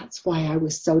 oh, that's why I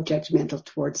was so judgmental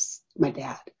towards my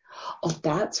dad. Oh,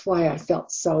 that's why I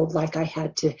felt so like I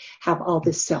had to have all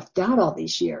this self-doubt all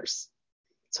these years.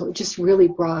 So it just really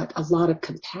brought a lot of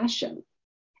compassion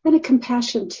and a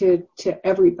compassion to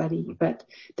everybody. But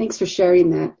thanks for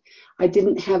sharing that. I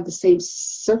didn't have the same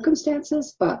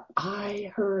circumstances, but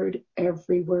I heard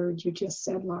every word you just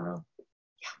said, Laurel.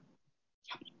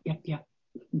 Yeah.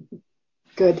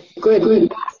 Good.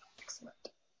 Excellent.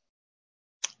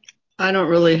 I don't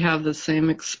really have the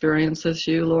same experience as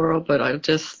you, Laurel, but I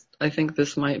think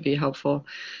this might be helpful.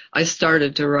 I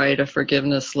started to write a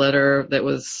forgiveness letter that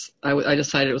was, I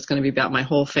decided it was going to be about my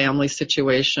whole family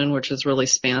situation, which is really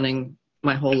spanning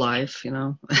my whole life,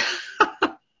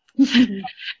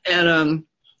 And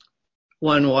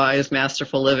one wise,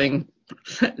 masterful living,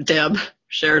 Deb,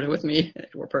 shared with me,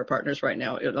 we're partners right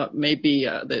now, it may be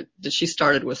that she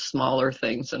started with smaller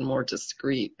things and more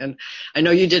discreet. And I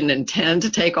know you didn't intend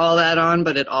to take all that on,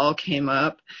 but it all came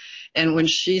up. And when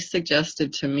she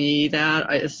suggested to me that,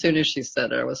 as soon as she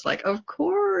said it, I was like, of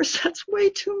course, that's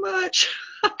way too much.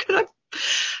 How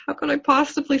could I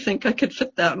possibly think I could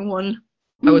fit that in one?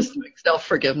 I was doing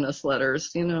self-forgiveness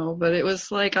letters, but it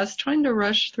was like I was trying to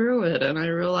rush through it, and I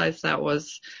realized that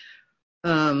was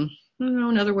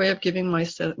another way of giving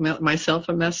myself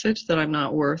a message that I'm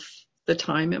not worth the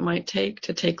time it might take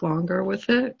to take longer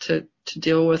with it, to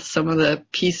deal with some of the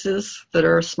pieces that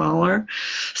are smaller.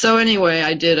 So anyway,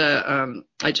 I did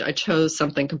I chose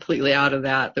something completely out of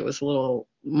that was a little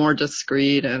more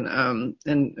discreet and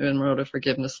wrote a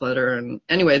forgiveness letter. And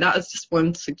anyway, that was just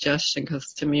one suggestion,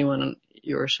 because to me, when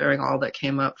you were sharing all that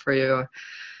came up for you,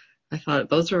 I thought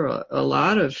those are a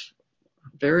lot of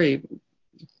pretty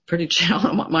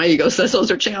challenging. My ego says those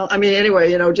are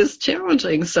challenging. Just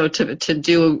challenging. So to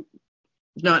do,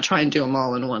 not try and do them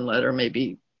all in one letter,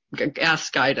 maybe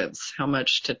ask guidance how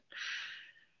much to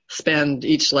spend.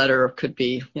 Each letter could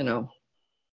be,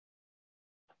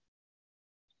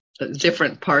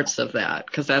 different parts of that,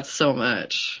 because that's so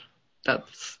much.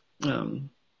 That's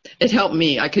it helped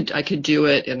me. I could do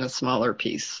it in a smaller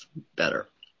piece better.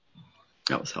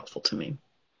 That was helpful to me.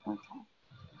 Okay.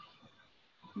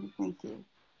 Thank you.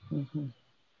 Mm-hmm.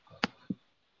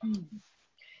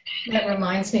 That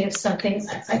reminds me of something.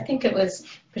 I think it was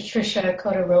Patricia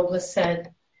Cota-Robles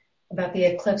said about the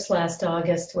eclipse last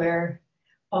August, where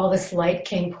all this light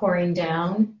came pouring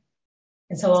down.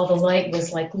 And so all the light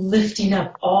was like lifting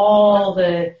up all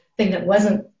the thing that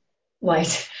wasn't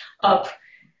light up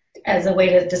as a way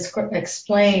to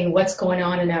explain what's going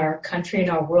on in our country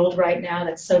and our world right now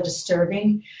that's so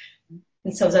disturbing.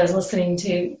 And so as I was listening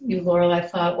to you, Laurel, I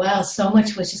thought, wow, so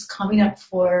much was just coming up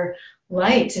for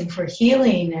light and for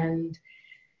healing and,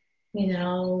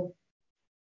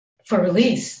 for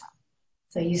release.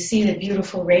 So you see the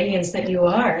beautiful radiance that you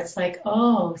are. It's like,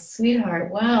 oh,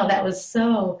 sweetheart, wow, that was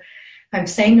so... I'm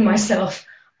saying to myself,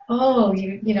 oh,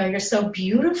 you're so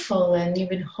beautiful and you've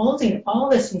been holding all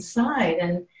this inside.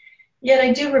 And yet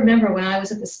I do remember when I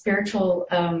was at the spiritual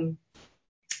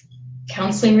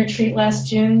counseling retreat last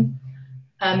June,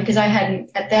 because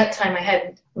at that time I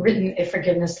hadn't written a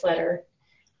forgiveness letter.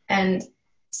 And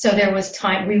so there was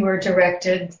time, we were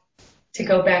directed to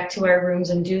go back to our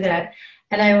rooms and do that.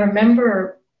 And I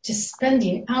remember just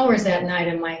spending hours that night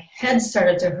and my head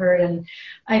started to hurt and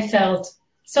I felt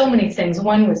so many things.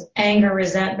 One was anger,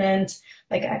 resentment,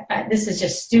 like this is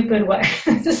just stupid. What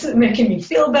this is making me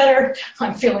feel better.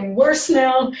 I'm feeling worse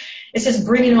now. It's just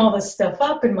bringing all this stuff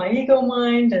up in my ego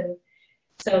mind. And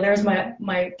so there's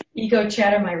my ego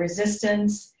chatter, my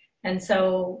resistance. And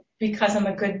so because I'm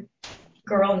a good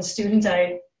girl and student,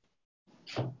 I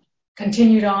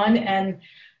continued on. And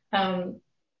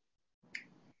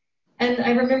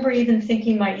I remember even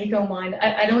thinking my ego mind,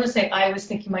 I don't want to say I was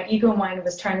thinking, my ego mind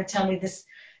was trying to tell me this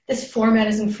format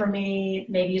isn't for me,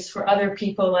 maybe it's for other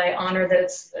people. I honor that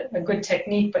it's a good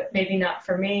technique, but maybe not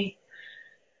for me.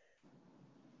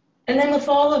 And then with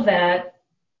all of that,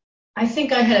 I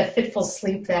think I had a fitful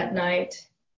sleep that night.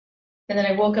 And then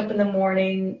I woke up in the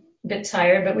morning a bit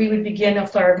tired, but we would begin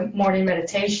with our morning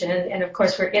meditation. And of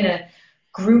course, we're in a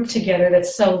group together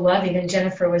that's so loving. And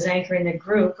Jennifer was anchoring the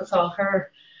group with all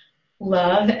her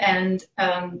love. And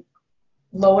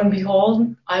lo and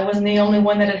behold, I wasn't the only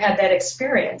one that had had that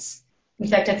experience. In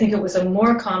fact, I think it was a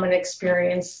more common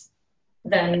experience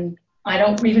than, I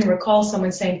don't even recall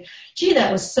someone saying, gee,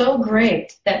 that was so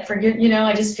great.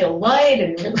 I just feel light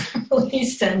and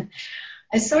released. And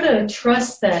I sort of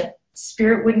trust that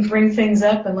spirit wouldn't bring things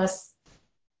up unless,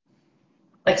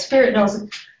 like spirit knows,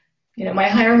 my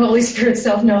higher Holy Spirit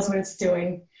self knows what it's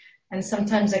doing. And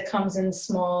sometimes it comes in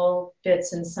small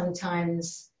bits and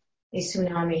sometimes a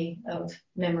tsunami of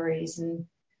memories and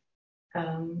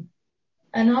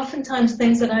oftentimes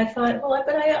things that I thought,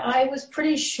 but I was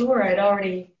pretty sure I'd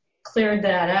already cleared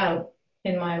that out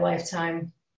in my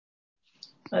lifetime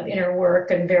of inner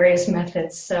work and various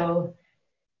methods. So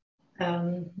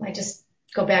I just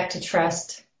go back to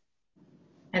trust,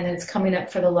 and then it's coming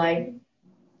up for the light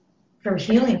for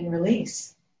healing and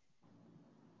release.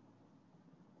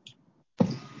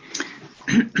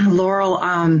 Laurel,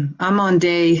 I'm on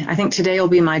I think today will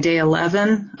be my day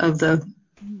 11 of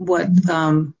what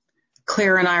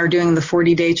Claire and I are doing, the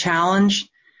 40-day challenge.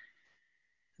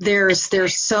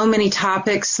 There's so many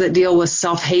topics that deal with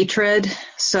self-hatred.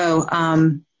 So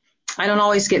I don't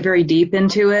always get very deep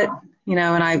into it,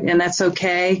 and that's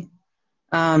okay.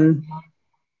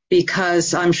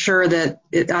 Because I'm sure that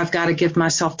I've got to give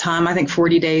myself time. I think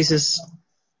 40 days is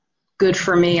good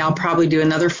for me. I'll probably do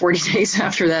another 40 days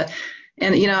after that.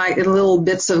 And, little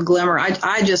bits of glimmer.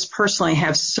 I just personally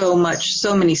have so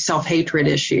many self-hatred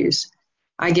issues.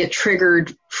 I get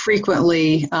triggered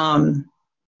frequently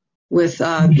with,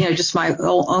 just my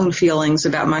own feelings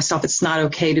about myself. It's not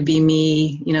okay to be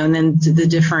me, and then the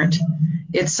different,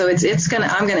 I'm going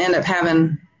to end up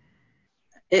having,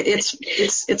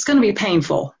 it's going to be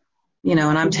painful, and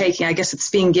I guess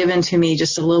it's being given to me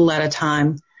just a little at a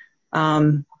time.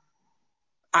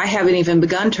 I haven't even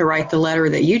begun to write the letter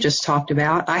that you just talked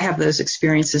about. I have those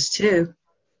experiences too.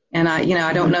 And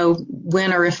I don't know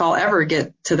when or if I'll ever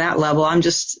get to that level. I'm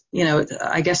just,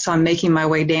 I guess I'm making my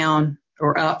way down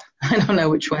or up. I don't know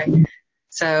which way.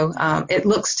 So, it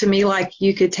looks to me like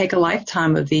you could take a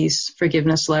lifetime of these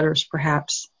forgiveness letters,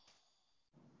 perhaps.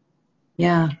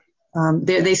 Yeah.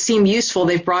 They seem useful.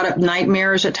 They've brought up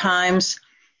nightmares at times,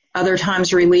 other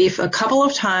times relief. A couple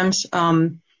of times,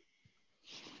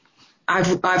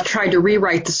 I've tried to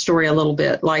rewrite the story a little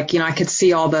bit. Like, I could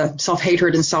see all the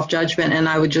self-hatred and self-judgment, and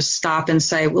I would just stop and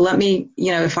say, well, let me,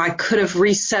 if I could have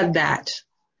resaid that,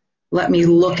 let me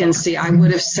look and see, I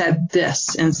would have said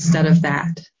this instead of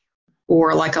that.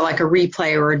 Or like a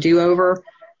replay or a do-over.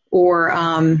 Or,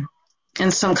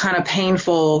 in some kind of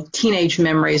painful teenage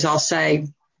memories, I'll say,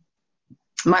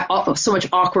 so much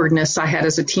awkwardness I had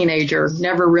as a teenager,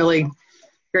 never really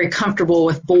very comfortable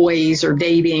with boys or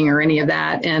dating or any of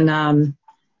that. And,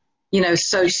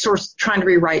 so sort of trying to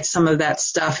rewrite some of that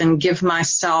stuff and give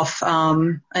myself,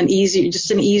 an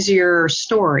easier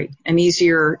story, an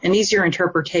easier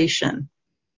interpretation.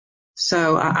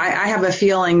 So I have a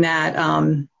feeling that,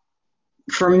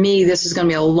 for me, this is going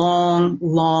to be a long,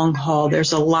 long haul.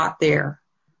 There's a lot there.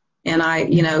 And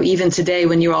even today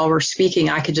when you all were speaking,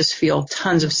 I could just feel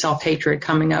tons of self-hatred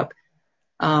coming up.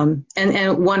 And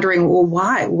wondering, well,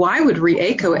 why would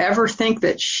Rieko ever think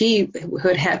that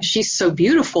she's so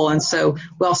beautiful and so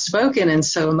well spoken and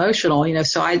so emotional,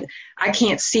 so I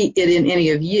can't see it in any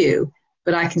of you,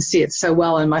 but I can see it so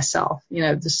well in myself,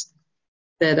 just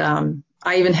that,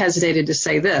 I even hesitated to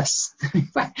say this,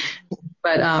 but,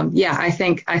 I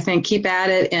think keep at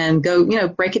it and go,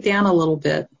 break it down a little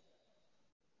bit.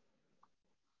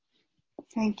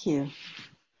 Thank you.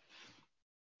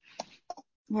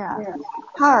 Yeah,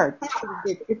 hard.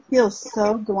 It feels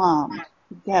so glommed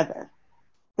together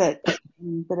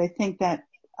but I think that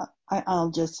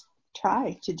I'll just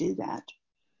try to do that.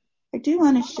 I do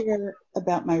want to share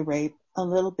about my rape a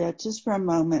little bit, just for a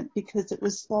moment, because it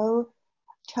was so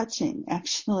touching,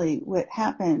 actually, what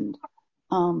happened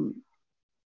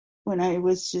when I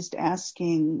was just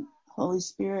asking Holy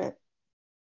Spirit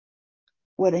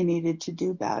what I needed to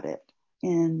do about it.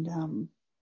 And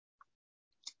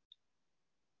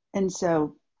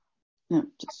so,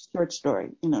 just short story,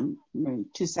 maybe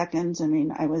 2 seconds.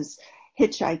 I was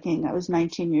hitchhiking. I was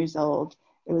 19 years old.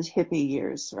 It was hippie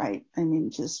years, right?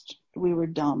 We were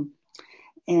dumb.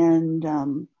 And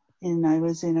I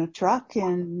was in a truck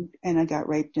and I got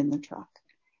raped in the truck.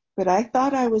 But I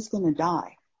thought I was going to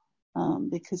die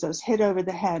because I was hit over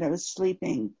the head. I was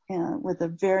sleeping with a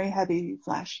very heavy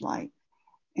flashlight.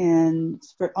 And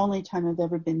it's the only time I've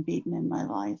ever been beaten in my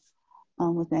life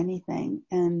with anything.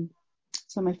 And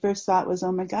so my first thought was,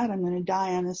 oh my God, I'm going to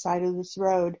die on the side of this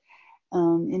road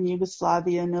in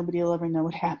Yugoslavia. Nobody will ever know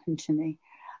what happened to me.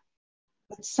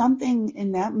 But something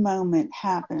in that moment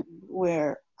happened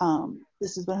where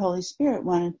this is what Holy Spirit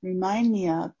wanted to remind me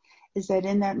of, is that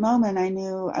in that moment I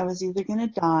knew I was either going to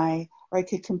die or I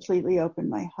could completely open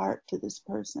my heart to this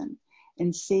person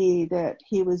and see that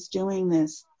he was doing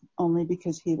this only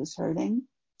because he was hurting,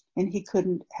 and he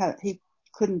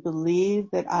couldn't believe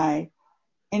that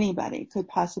anybody could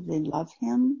possibly love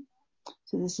him.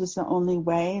 So this was the only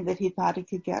way that he thought he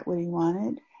could get what he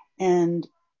wanted. And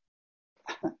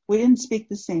we didn't speak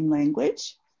the same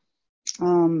language.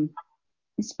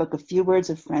 We spoke a few words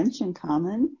of French in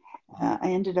common.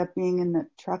 I ended up being in the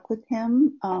truck with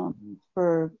him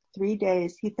for 3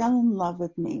 days. He fell in love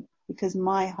with me because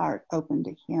my heart opened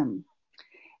to him.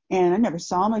 And I never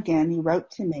saw him again. He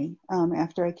wrote to me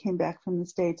after I came back from the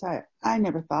States. I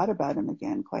never thought about him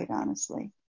again, quite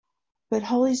honestly. But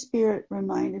Holy Spirit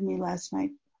reminded me last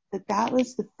night that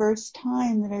was the first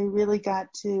time that I really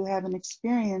got to have an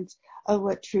experience of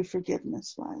what true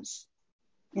forgiveness was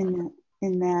in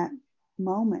that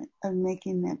moment of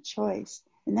making that choice.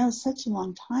 And that was such a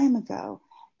long time ago,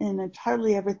 and I've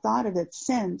hardly ever thought of it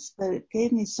since, but it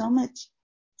gave me so much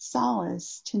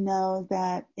solace to know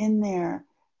that in there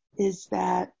is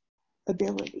that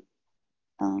ability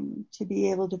to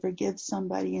be able to forgive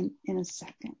somebody in a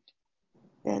second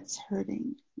that's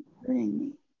hurting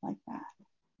me like that.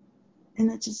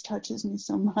 And it just touches me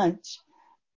so much.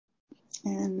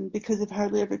 And because I've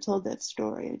hardly ever told that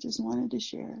story, I just wanted to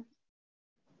share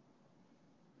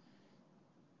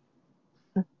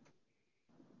it.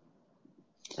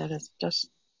 That is just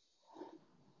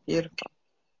beautiful.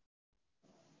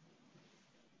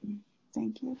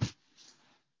 Thank you.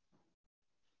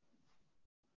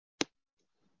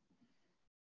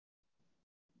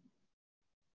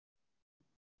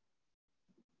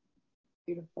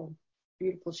 Beautiful,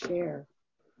 beautiful share.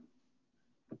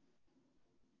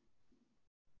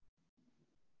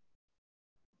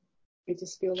 I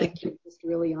just feel like you're just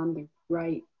really on the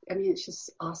right. It's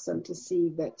just awesome to see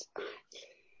that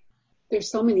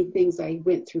there's so many things I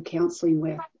went through counseling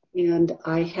with. And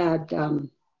I had, one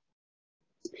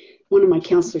of my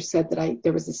counselors said that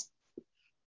there was this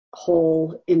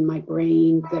hole in my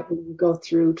brain, that when you go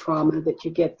through trauma, that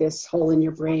you get this hole in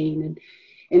your brain. And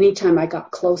anytime I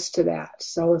got close to that,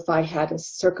 so if I had a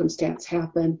circumstance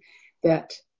happen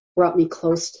that brought me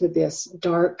close to this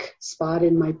dark spot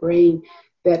in my brain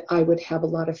that I would have a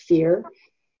lot of fear.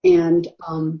 And,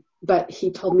 but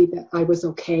he told me that I was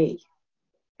okay,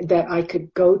 that I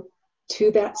could go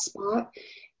to that spot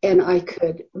and I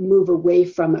could move away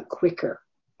from it quicker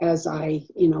as I,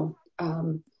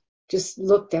 just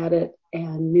looked at it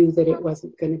and knew that it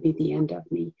wasn't going to be the end of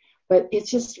me. But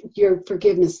it's just your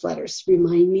forgiveness letters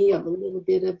remind me of a little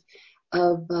bit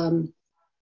of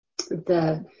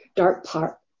the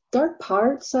dark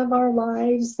parts of our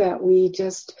lives that we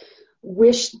just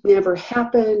wish never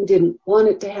happened, didn't want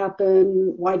it to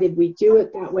happen. Why did we do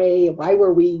it that way? Why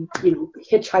were we,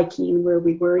 hitchhiking where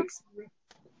we were?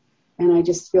 And I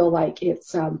just feel like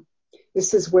it's,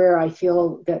 this is where I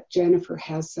feel that Jennifer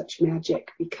has such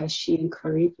magic, because she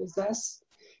encourages us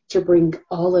to bring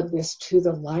all of this to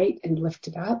the light and lift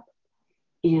it up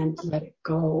and let it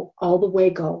go, all the way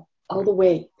go, all the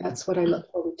way. That's what I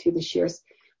look forward to this year's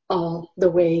all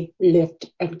the way, lift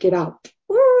and get out.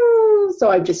 Woo! So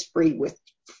I'm just free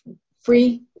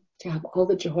to have all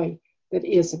the joy that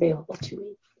is available to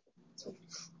me. So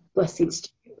blessings to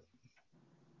you.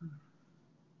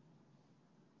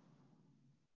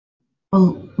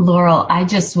 Well, Laurel,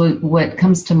 what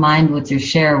comes to mind with your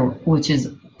share, which is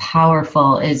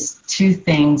powerful, is two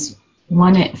things.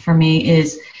 One, for me,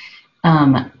 is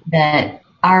that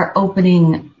our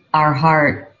opening our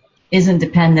heart isn't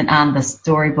dependent on the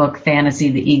storybook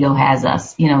fantasy the ego has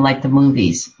us, like the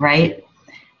movies, right?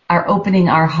 Our opening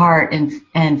our heart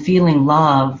and feeling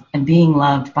love and being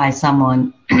loved by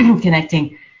someone,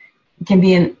 connecting, can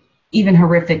be in even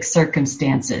horrific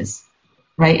circumstances,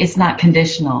 right? It's not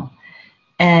conditional.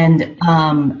 And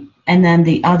then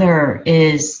the other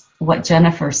is what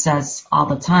Jennifer says all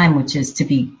the time, which is to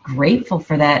be grateful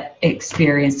for that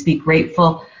experience, to be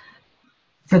grateful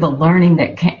for the learning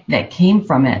that came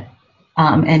from it.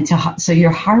 So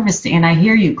you're harvesting, and I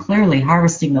hear you clearly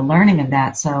harvesting the learning of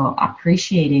that. So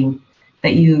appreciating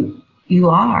that you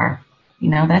are,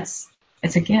 it's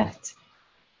a gift.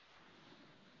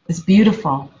 It's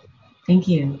beautiful. Thank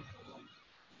you.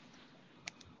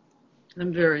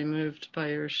 I'm very moved by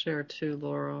your share too,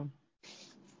 Laurel.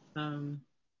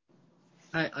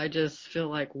 I just feel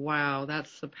like, wow,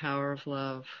 that's the power of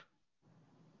love.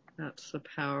 That's the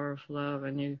power of love.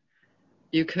 And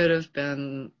you could have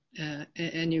been,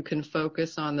 and you can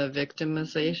focus on the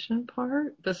victimization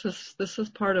part. This is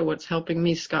part of what's helping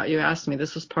me, Scott. You asked me,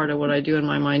 this is part of what I do in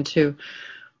my mind too,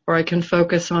 or I can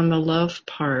focus on the love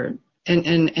part.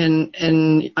 And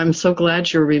I'm so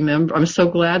glad I'm so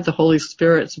glad the Holy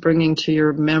Spirit's bringing to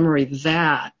your memory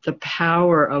that the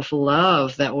power of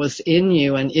love that was in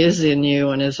you and is in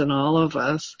you and is in all of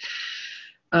us.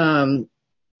 And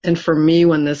for me,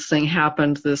 when this thing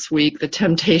happened this week, the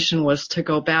temptation was to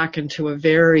go back into a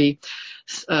very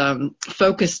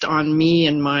focused on me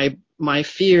and my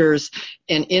fears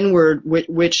and inward,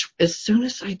 which as soon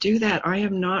as I do that, I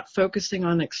am not focusing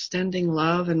on extending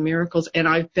love and miracles. And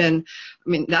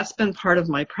that's been part of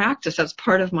my practice. That's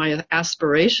part of my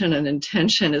aspiration and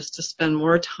intention, is to spend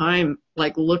more time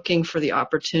like looking for the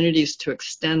opportunities to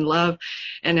extend love.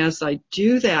 And as I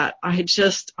do that,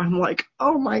 I'm like,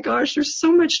 oh my gosh, there's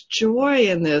so much joy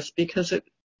in this, because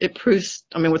it proves,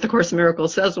 what the Course in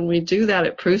Miracles says, when we do that,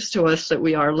 it proves to us that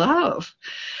we are love.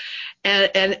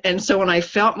 And so when I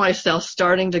felt myself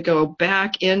starting to go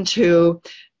back into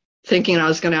thinking I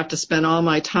was going to have to spend all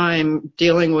my time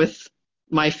dealing with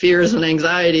my fears and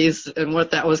anxieties and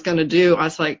what that was going to do, I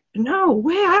was like, no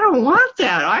way, I don't want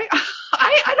that. I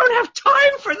don't have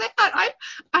time for that.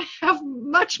 I have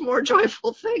much more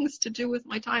joyful things to do with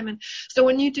my time. And so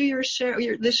when you do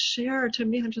this share to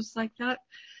me, I'm just like,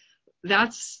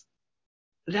 that's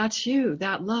you,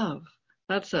 that love.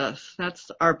 That's us. That's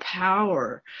our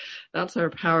power. That's our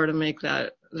power to make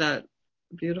that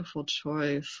beautiful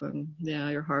choice. And yeah,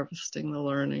 you're harvesting the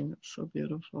learning. It's so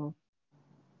beautiful.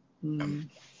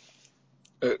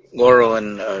 Laurel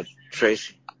and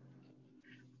Tracy.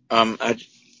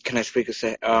 Can I speak a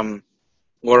second?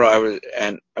 Laurel,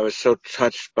 I was so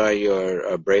touched by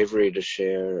your bravery to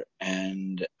share,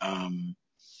 and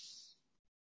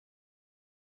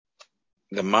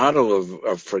the model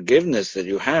of forgiveness that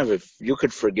you have. If you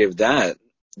could forgive that,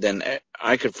 then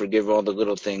I could forgive all the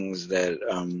little things that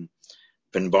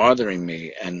been bothering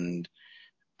me, and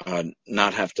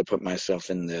not have to put myself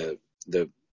in the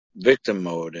victim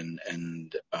mode. And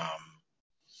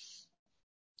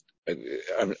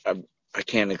I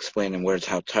can't explain in words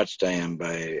how touched I am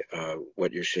by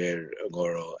what you shared,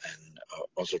 Laurel, and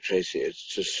also Tracy. It's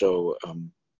just so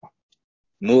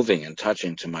moving and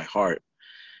touching to my heart.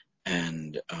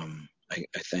 And I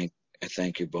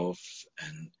thank you both.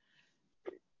 And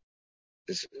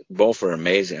both are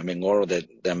amazing. I mean, Laurel, the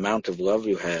amount of love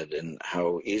you had and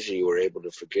how easy you were able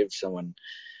to forgive someone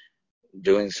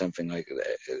doing something like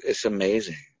that, it's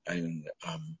amazing. And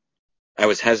I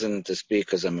was hesitant to speak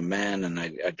because I'm a man and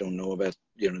I don't know about,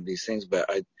 these things, but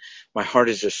my heart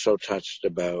is just so touched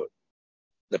about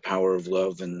the power of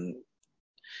love and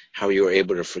how you were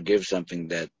able to forgive something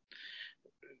that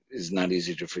is not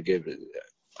easy to forgive.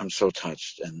 I'm so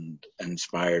touched and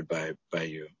inspired by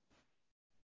you.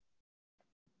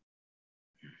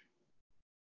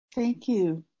 Thank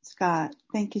you, Scott.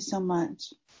 Thank you so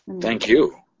much. Thank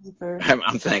you. For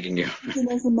I'm thanking you.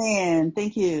 As a man,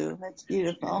 thank you. That's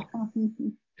beautiful.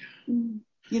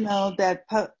 That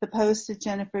the post that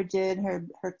Jennifer did, her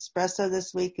espresso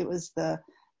this week. It was the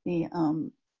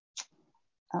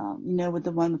with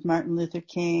the one with Martin Luther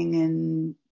King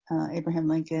and Abraham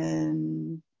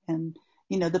Lincoln, and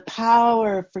the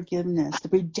power of forgiveness, the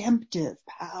redemptive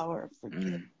power of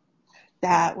forgiveness.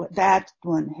 That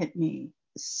one hit me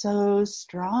so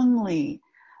strongly.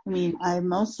 I mean, I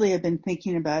mostly have been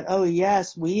thinking about, oh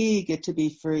yes, we get to be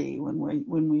free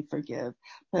when we forgive,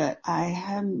 but I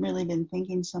haven't really been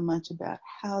thinking so much about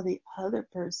how the other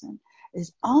person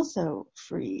is also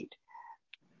freed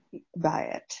by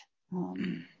it.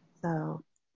 So,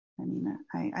 I mean,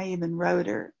 I even wrote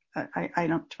her. I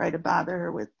don't try to bother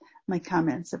her with my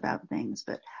comments about things,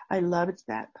 but I loved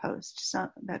that post, so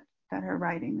that her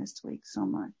writing this week so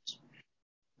much.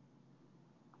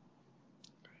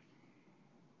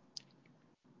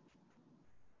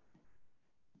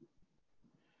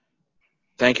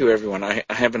 Thank you, everyone. I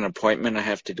have an appointment I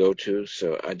have to go to,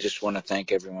 so I just want to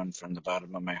thank everyone from the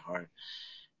bottom of my heart,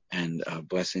 and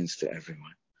blessings to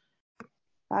everyone.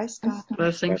 Bye, Scott.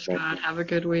 Blessings, Scott. Have a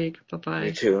good week. Bye-bye.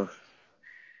 You too.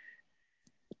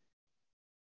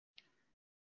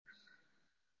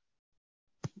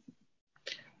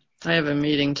 I have a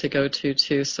meeting to go to,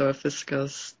 too, so if this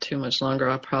goes too much longer,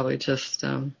 I'll probably just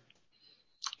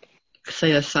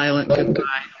say a silent goodbye.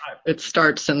 It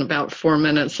starts in about 4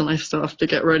 minutes, and I still have to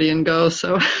get ready and go.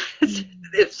 So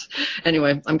it's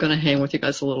anyway, I'm going to hang with you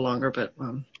guys a little longer, but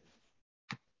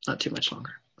not too much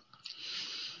longer.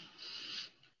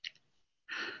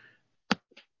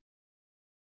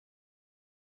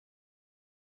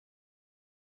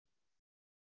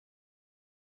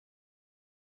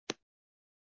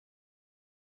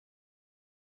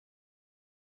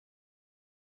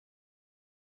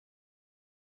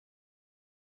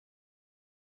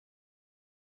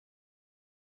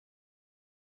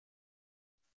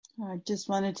 I just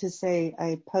wanted to say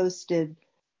I posted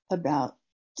about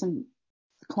some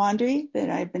quandary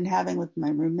that I've been having with my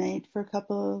roommate for a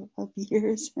couple of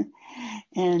years.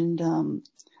 And,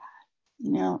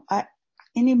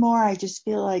 anymore, I just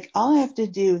feel like all I have to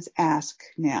do is ask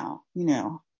now,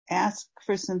 ask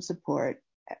for some support,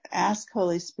 ask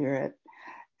Holy Spirit,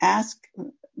 ask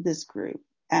this group,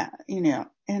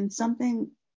 and something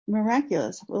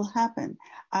miraculous will happen.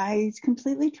 I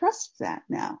completely trust that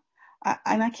now.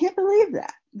 And I can't believe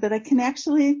that I can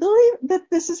actually believe that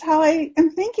this is how I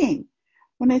am thinking.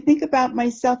 When I think about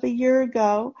myself a year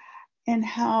ago and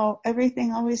how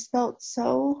everything always felt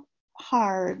so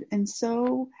hard and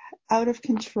so out of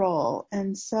control,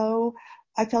 and so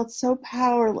I felt so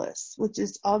powerless with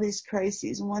just all these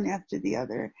crises, one after the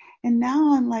other. And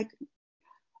now I'm like,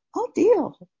 oh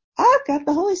deal, I've got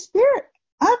the Holy Spirit.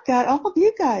 I've got all of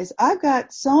you guys. I've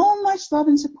got so much love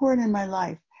and support in my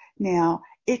life now.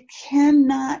 It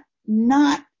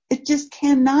just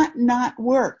cannot not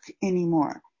work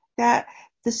anymore. That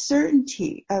the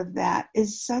certainty of that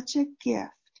is such a gift.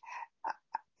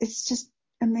 It's just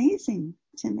amazing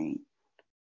to me.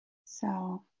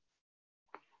 So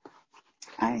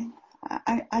I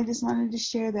just wanted to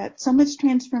share that. So much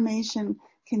transformation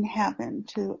can happen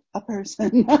to a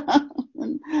person.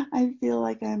 I feel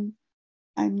like I'm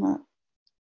a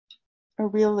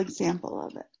real example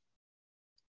of it.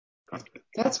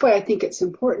 That's why I think it's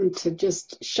important to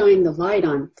just shine the light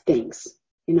on things.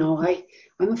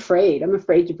 I'm afraid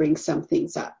to bring some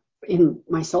things up in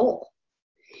my soul.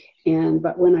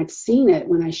 But when I've seen it,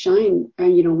 when I shine,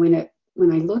 when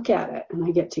I look at it and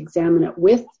I get to examine it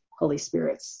with Holy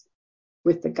Spirit's,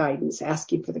 with the guidance,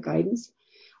 asking for the guidance,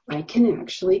 I can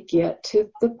actually get to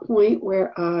the point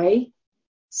where I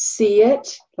see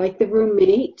it like the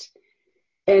roommate,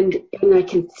 and I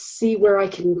can see where I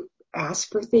can ask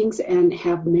for things and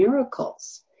have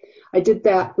miracles. I did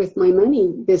that with my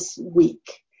money this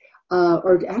week.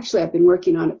 Or actually, I've been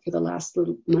working on it for the last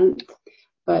little month.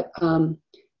 But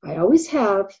I always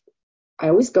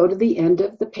go to the end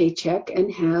of the paycheck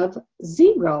and have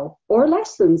 0 or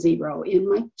less than 0 in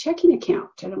my checking account.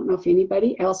 I don't know if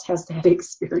anybody else has that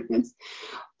experience.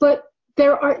 But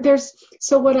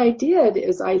So what I did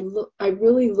is I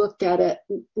really looked at it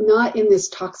not in this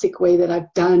toxic way that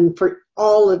I've done for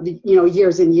all of the,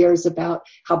 years and years about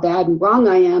how bad and wrong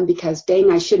I am because dang,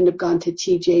 I shouldn't have gone to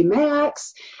TJ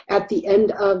Maxx at the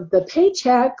end of the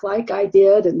paycheck like I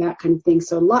did and that kind of thing.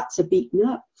 So lots of beating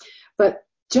up, but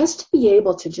just to be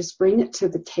able to just bring it to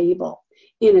the table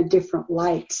in a different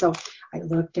light. So I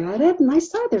looked at it and I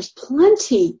saw there's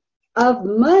plenty of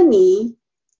money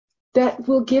that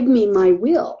will give me my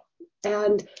will.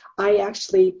 And I'm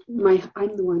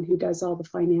the one who does all the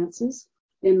finances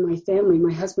in my family.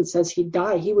 My husband says he'd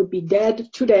die. He would be dead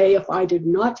today if I did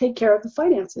not take care of the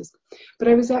finances. But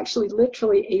I was actually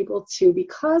literally able to,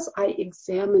 because I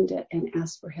examined it and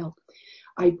asked for help,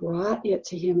 I brought it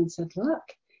to him and said, look,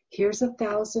 here's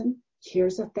 1,000,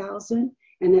 here's 1,000.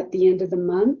 And at the end of the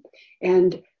month,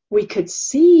 and we could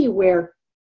see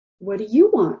what do you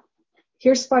want?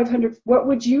 Here's 500. What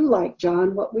would you like,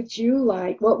 John? What would you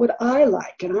like? What would I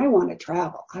like? And I want to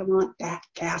travel. I want that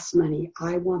gas money.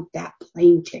 I want that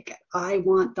plane ticket. I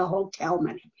want the hotel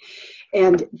money.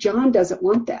 And John doesn't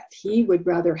want that. He would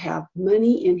rather have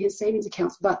money in his savings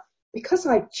accounts. But because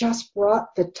I just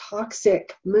brought the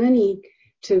toxic money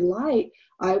to light,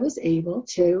 I was able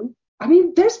to,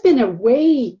 there's been a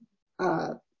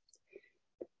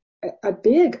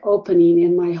big opening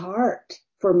in my heart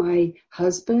for my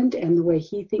husband and the way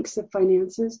he thinks of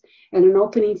finances, and an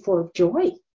opening for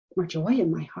more joy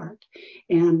in my heart.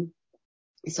 And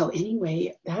so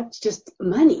anyway, that's just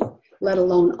money, let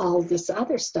alone all this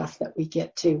other stuff that we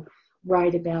get to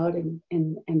write about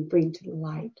and bring to the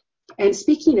light. And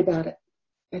speaking about it,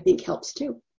 I think helps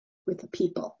too with the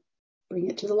people. Bring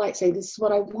it to the light, say, this is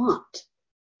what I want.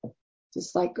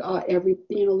 Just like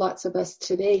lots of us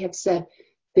today have said,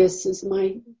 this is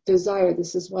my desire.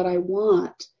 This is what I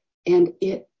want. And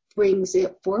it brings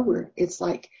it forward. It's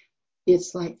like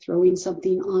throwing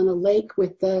something on a lake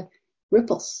with the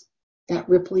ripples, that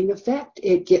rippling effect.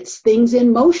 It gets things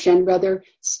in motion rather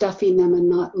stuffing them and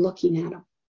not looking at them.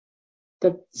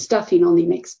 The stuffing only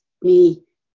makes me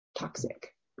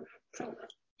toxic.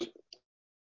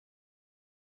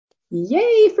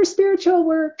 Yay for spiritual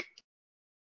work.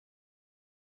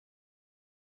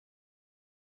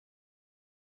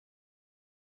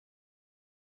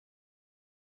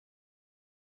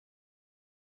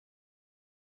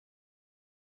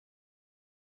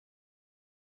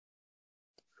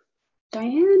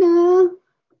 Diana,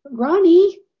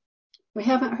 Ronnie, we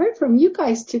haven't heard from you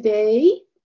guys today.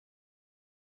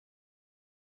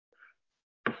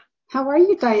 How are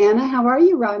you, Diana? How are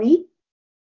you, Ronnie?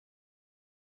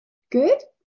 Good?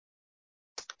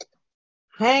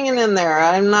 Hanging in there.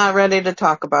 I'm not ready to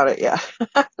talk about it yet.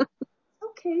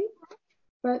 Okay.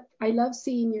 But I love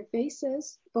seeing your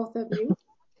faces, both of you.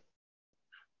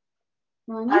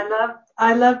 Ronnie?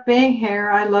 I love being here.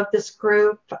 I love this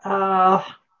group.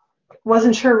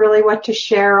 Wasn't sure really what to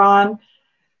share on.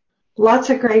 Lots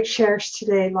of great shares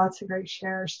today, lots of great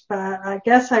shares. But I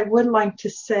guess I would like to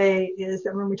say is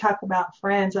that when we talk about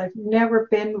friends, I've never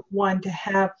been one to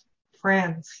have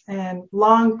friends, and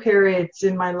long periods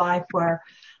in my life where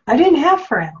I didn't have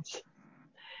friends.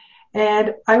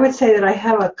 And I would say that I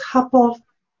have a couple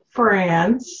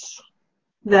friends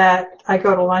that I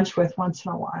go to lunch with once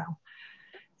in a while.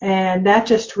 And that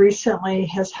just recently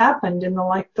has happened in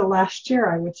the last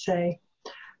year, I would say.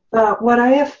 But what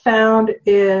I have found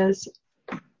is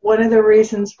one of the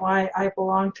reasons why I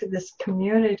belong to this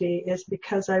community is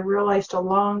because I realized a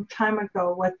long time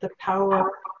ago what the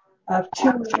power of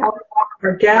two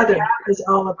or gathered is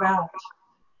all about,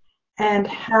 and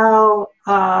how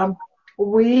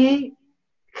we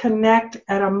connect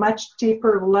at a much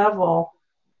deeper level.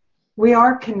 We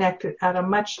are connected at a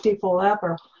much deeper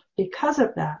level because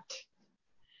of that.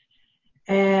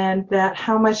 And that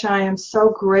how much I am so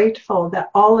grateful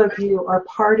that all of you are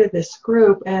part of this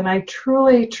group. And I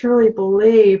truly, truly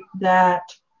believe that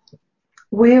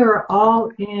we are all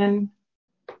in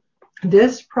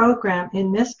this program,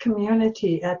 in this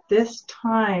community at this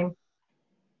time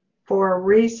for a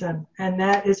reason. And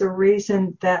that is a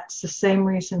reason that's the same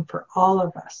reason for all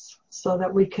of us, so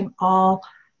that we can all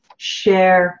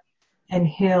share and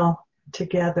heal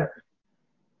together.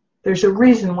 There's a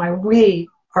reason why we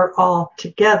are all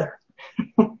together.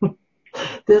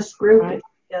 This group is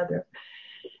together.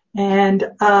 And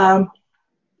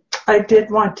I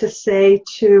did want to say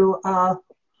to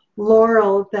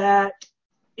Laurel that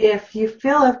if you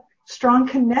feel a strong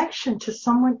connection to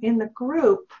someone in the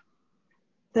group,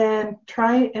 then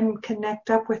try and connect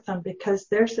up with them, because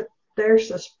there's a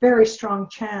very strong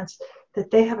chance that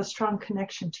they have a strong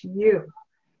connection to you,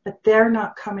 but they're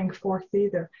not coming forth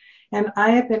either. And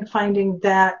I have been finding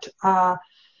that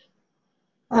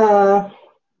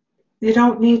You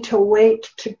don't need to wait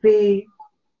to be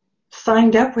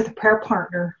signed up with a prayer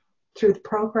partner through the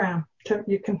program.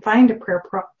 You can find a prayer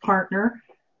partner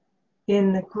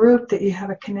in the group that you have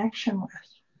a connection with.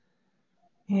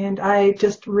 And I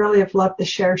just really have loved the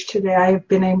shares today. I have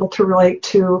been able to relate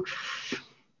to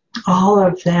all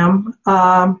of them,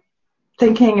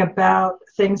 thinking about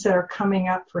things that are coming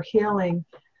up for healing.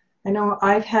 I know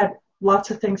I've had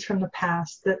lots of things from the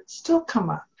past that still come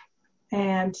up.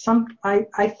 And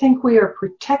I think we are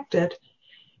protected,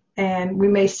 and we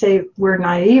may say we're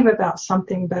naive about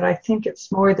something, but I think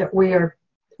it's more that we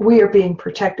are being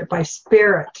protected by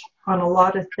spirit on a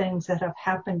lot of things that have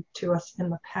happened to us in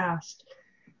the past,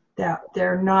 that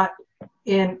they're not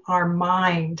in our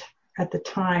mind at the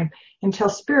time until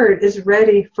spirit is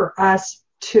ready for us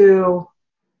to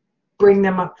bring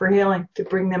them up for healing, to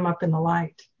bring them up in the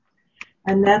light.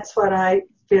 And that's what I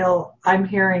feel I'm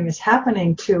hearing is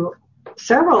happening to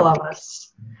several of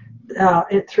us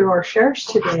through our shares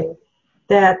today,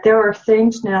 that there are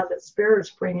things now that Spirit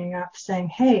is bringing up saying,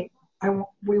 hey, I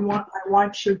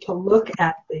want you to look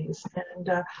at these. And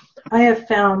I have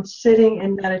found sitting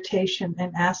in meditation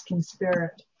and asking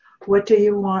Spirit, what do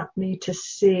you want me to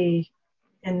see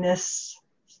in this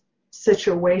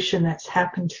situation that's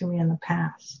happened to me in the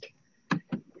past?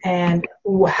 And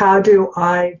how do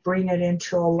I bring it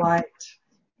into a light?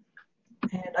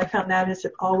 And I found that has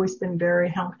always been very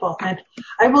helpful. And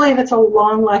I believe it's a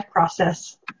long life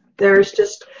process. There's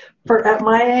just, at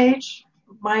my age,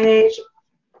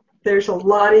 there's a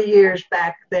lot of years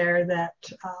back there that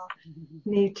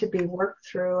need to be worked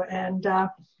through. And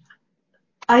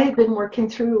I had been working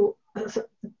through,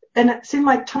 and it seemed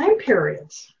like time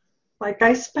periods. Like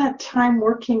I spent time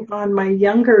working on my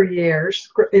younger years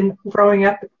in growing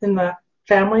up in the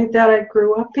family that I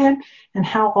grew up in and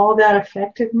how all that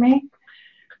affected me.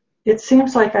 It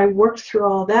seems like I worked through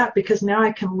all that because now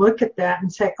I can look at that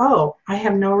and say, oh, I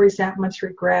have no resentments,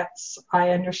 regrets. I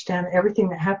understand everything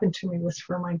that happened to me was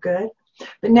for my good.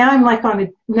 But now I'm like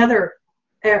on another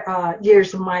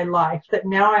years of my life that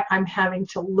now I'm having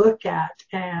to look at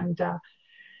and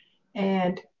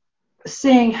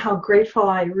seeing how grateful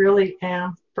I really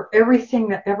am for everything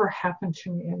that ever happened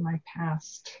to me in my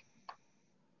past.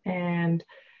 And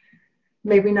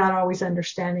maybe not always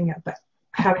understanding it, but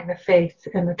having the faith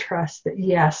and the trust that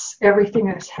yes, everything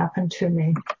that's happened to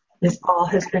me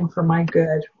has been for my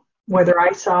good, whether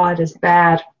I saw it as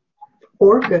bad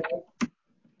or good.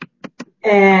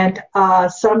 And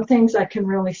some things I can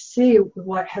really see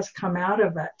what has come out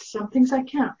of it. Some things I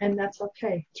can't, and that's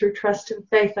okay. Through trust and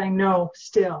faith, I know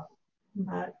still.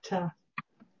 But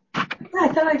I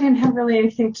thought I didn't have really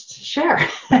anything to share.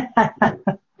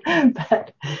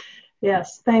 But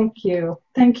yes, thank you.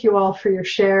 Thank you all for your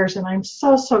shares. And I'm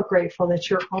so, so grateful that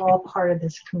you're all part of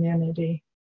this community.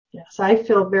 Yes, I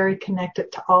feel very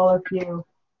connected to all of you.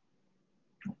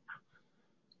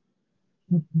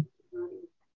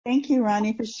 Thank you,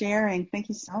 Ronnie, for sharing. Thank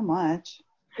you so much.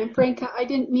 And Franca, I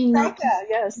didn't mean Franca,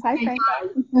 yes. Hi, Franca.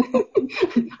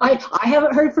 I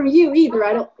haven't heard from you either,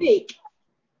 I don't think.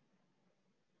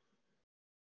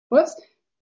 Whoops.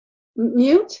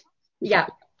 Mute? Yeah.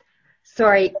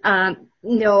 Sorry.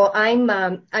 No, I'm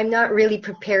not really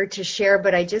prepared to share,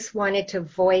 but I just wanted to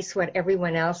voice what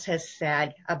everyone else has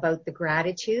said about the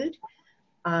gratitude.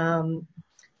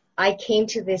 I came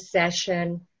to this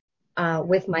session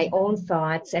with my own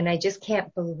thoughts, and I just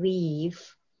can't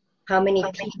believe how many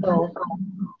people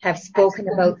have spoken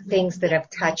about things that have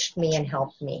touched me and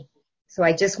helped me. So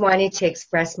I just wanted to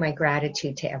express my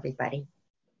gratitude to everybody.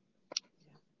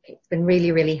 It's been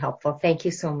really, really helpful. Thank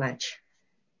you so much.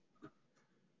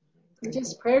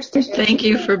 Just prayers to Thank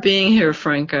you for being here,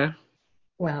 Franca.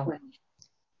 Well,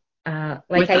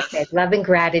 like I said, love and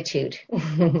gratitude.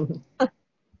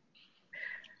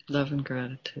 Love and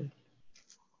gratitude.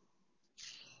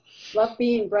 Love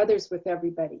being brothers with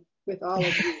everybody, with all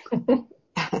of you.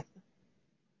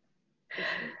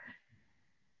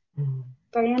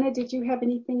 Diana, did you have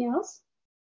anything else?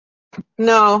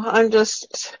 No, I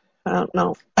don't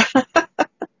know.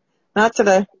 Not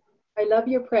today. I love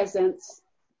your presence.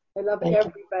 I love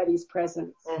everybody's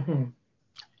presence. Mm-hmm.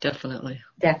 Definitely.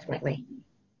 Definitely.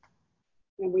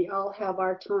 And we all have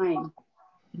our time.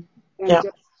 And Yeah.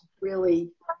 just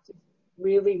really,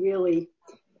 really,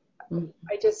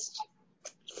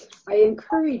 I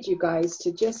encourage you guys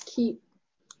to just keep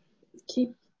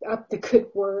up the good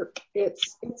work.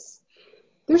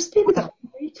 There's been about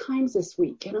 3 times this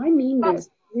week, and I mean this,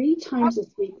 3 times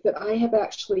this week that I have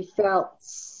actually felt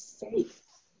safe.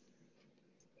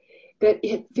 That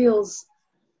it feels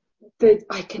that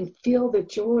I can feel the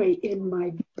joy in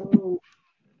my bone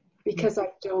because I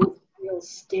don't feel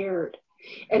scared.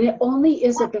 And it only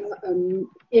is about,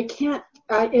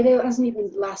 it hasn't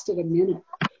even lasted a minute.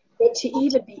 But to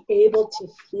even be able to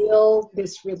feel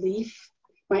this relief,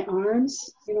 my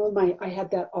arms, I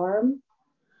had that arm.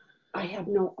 I have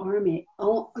no arm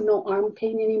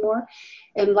pain anymore.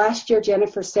 And last year,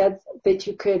 Jennifer said that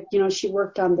you could, she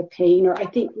worked on the pain, or I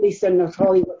think Lisa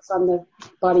Natoli works on the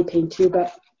body pain too,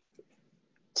 but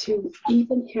to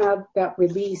even have that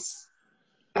release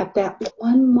at that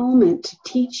one moment to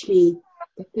teach me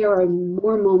that there are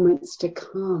more moments to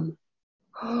come.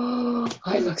 Oh,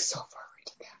 I look so forward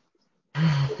to that.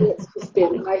 It's just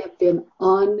been, I have been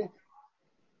on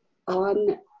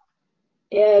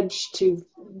edge to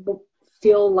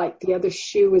feel like the other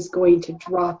shoe is going to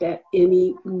drop at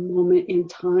any moment in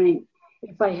time.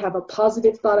 If I have a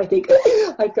positive thought, I think,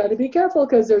 I've got to be careful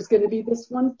because there's going to be this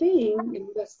one thing. And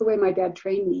that's the way my dad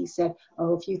trained me. He said,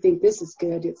 oh, if you think this is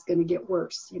good, it's going to get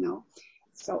worse,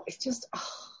 So it's just,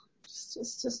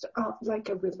 like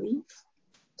a relief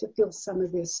to feel some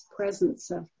of this presence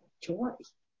of joy.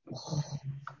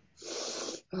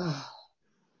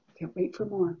 Can't wait for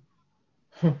more.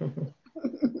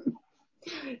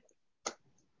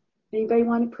 Anybody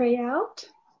want to pray out?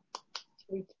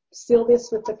 Should we seal this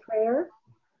with a prayer?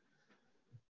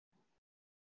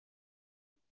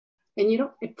 And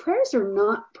prayers are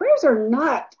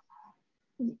not,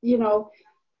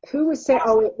 who was saying,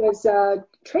 it was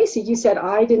Tracy, you said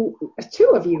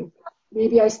two of you,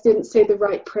 maybe I didn't say the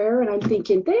right prayer, and I'm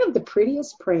thinking they have the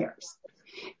prettiest prayers.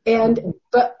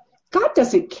 But God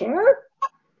doesn't care.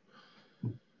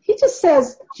 He just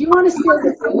says, do you want to seal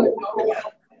the deal?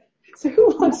 So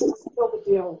who wants to seal the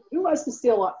deal? Who wants to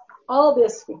seal all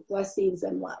this with blessings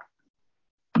and love?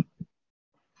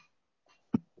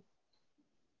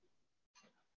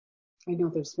 I know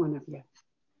there's one of you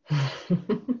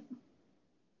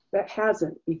that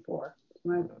hasn't before.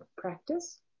 Want to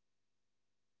practice?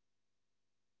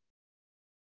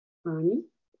 Ronnie,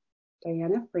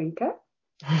 Diana, Franca,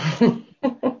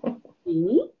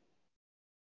 Amy.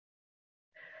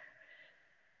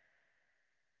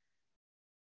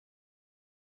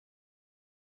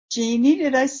 Jeannie,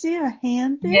 did I see a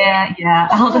hand there? Yeah.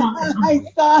 Hold on. I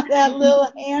saw that little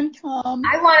hand come.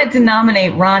 I wanted to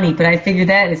nominate Ronnie, but I figured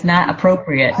that is not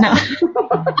appropriate. No.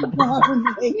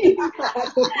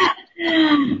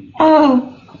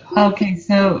 Oh, okay.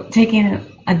 So taking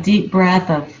a deep breath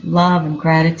of love and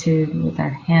gratitude with our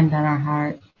hand on our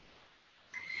heart.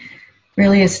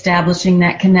 Really establishing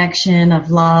that connection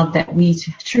of love that we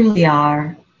truly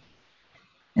are,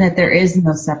 that there is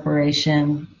no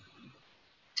separation.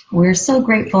 We're so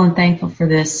grateful and thankful for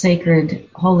this sacred,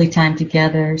 holy time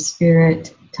together,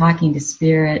 Spirit talking to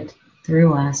Spirit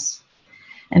through us,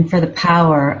 and for the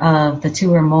power of the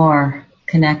two or more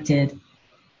connected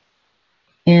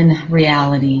in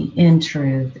reality, in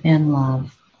truth, in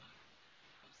love.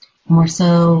 And we're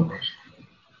so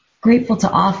grateful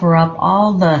to offer up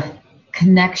all the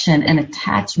connection and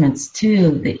attachments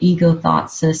to the ego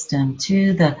thought system,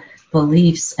 to the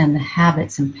beliefs and the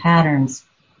habits and patterns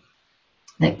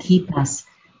that keep us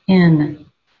in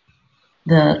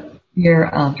the fear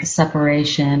of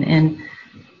separation, in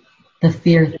the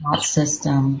fear thought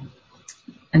system,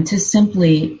 and to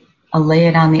simply lay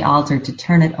it on the altar, to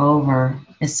turn it over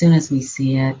as soon as we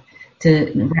see it,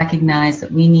 to recognize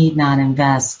that we need not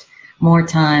invest more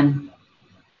time,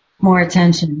 more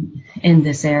attention in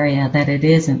this area, that it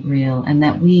isn't real, and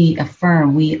that we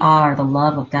affirm we are the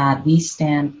love of God. We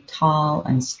stand tall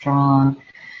and strong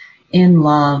in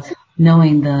love,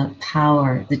 knowing the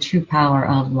power, the true power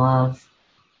of love,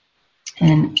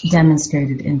 and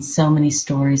demonstrated in so many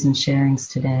stories and sharings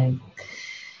today.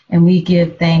 And we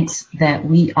give thanks that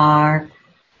we are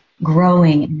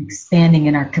growing and expanding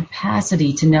in our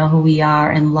capacity to know who we are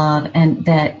and love, and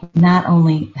that not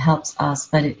only helps us,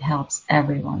 but it helps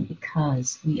everyone,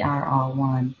 because we are all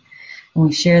one. And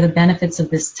we share the benefits of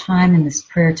this time and this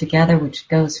prayer together, which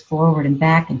goes forward and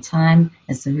back in time,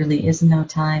 as there really is no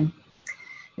time.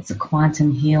 It's a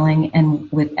quantum healing, and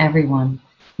with everyone,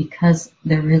 because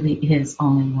there really is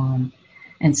only one.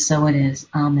 And so it is.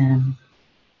 Amen.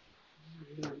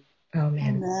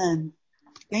 Amen. Amen.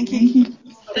 Thank you.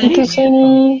 Thank you,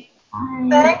 Jeannie.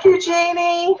 Thank you,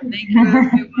 Jeannie. Thank you,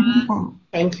 everyone.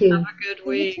 Thank you. Have a good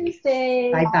week.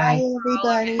 Tuesday. Bye-bye. Bye,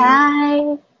 everybody.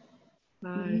 Bye.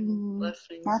 Bye.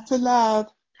 Blessings. Lots of love.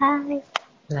 Bye.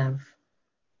 Love.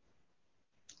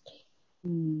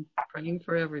 Praying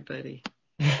for everybody.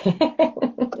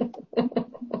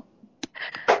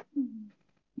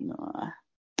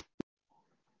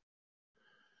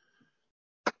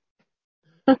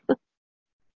 Aw.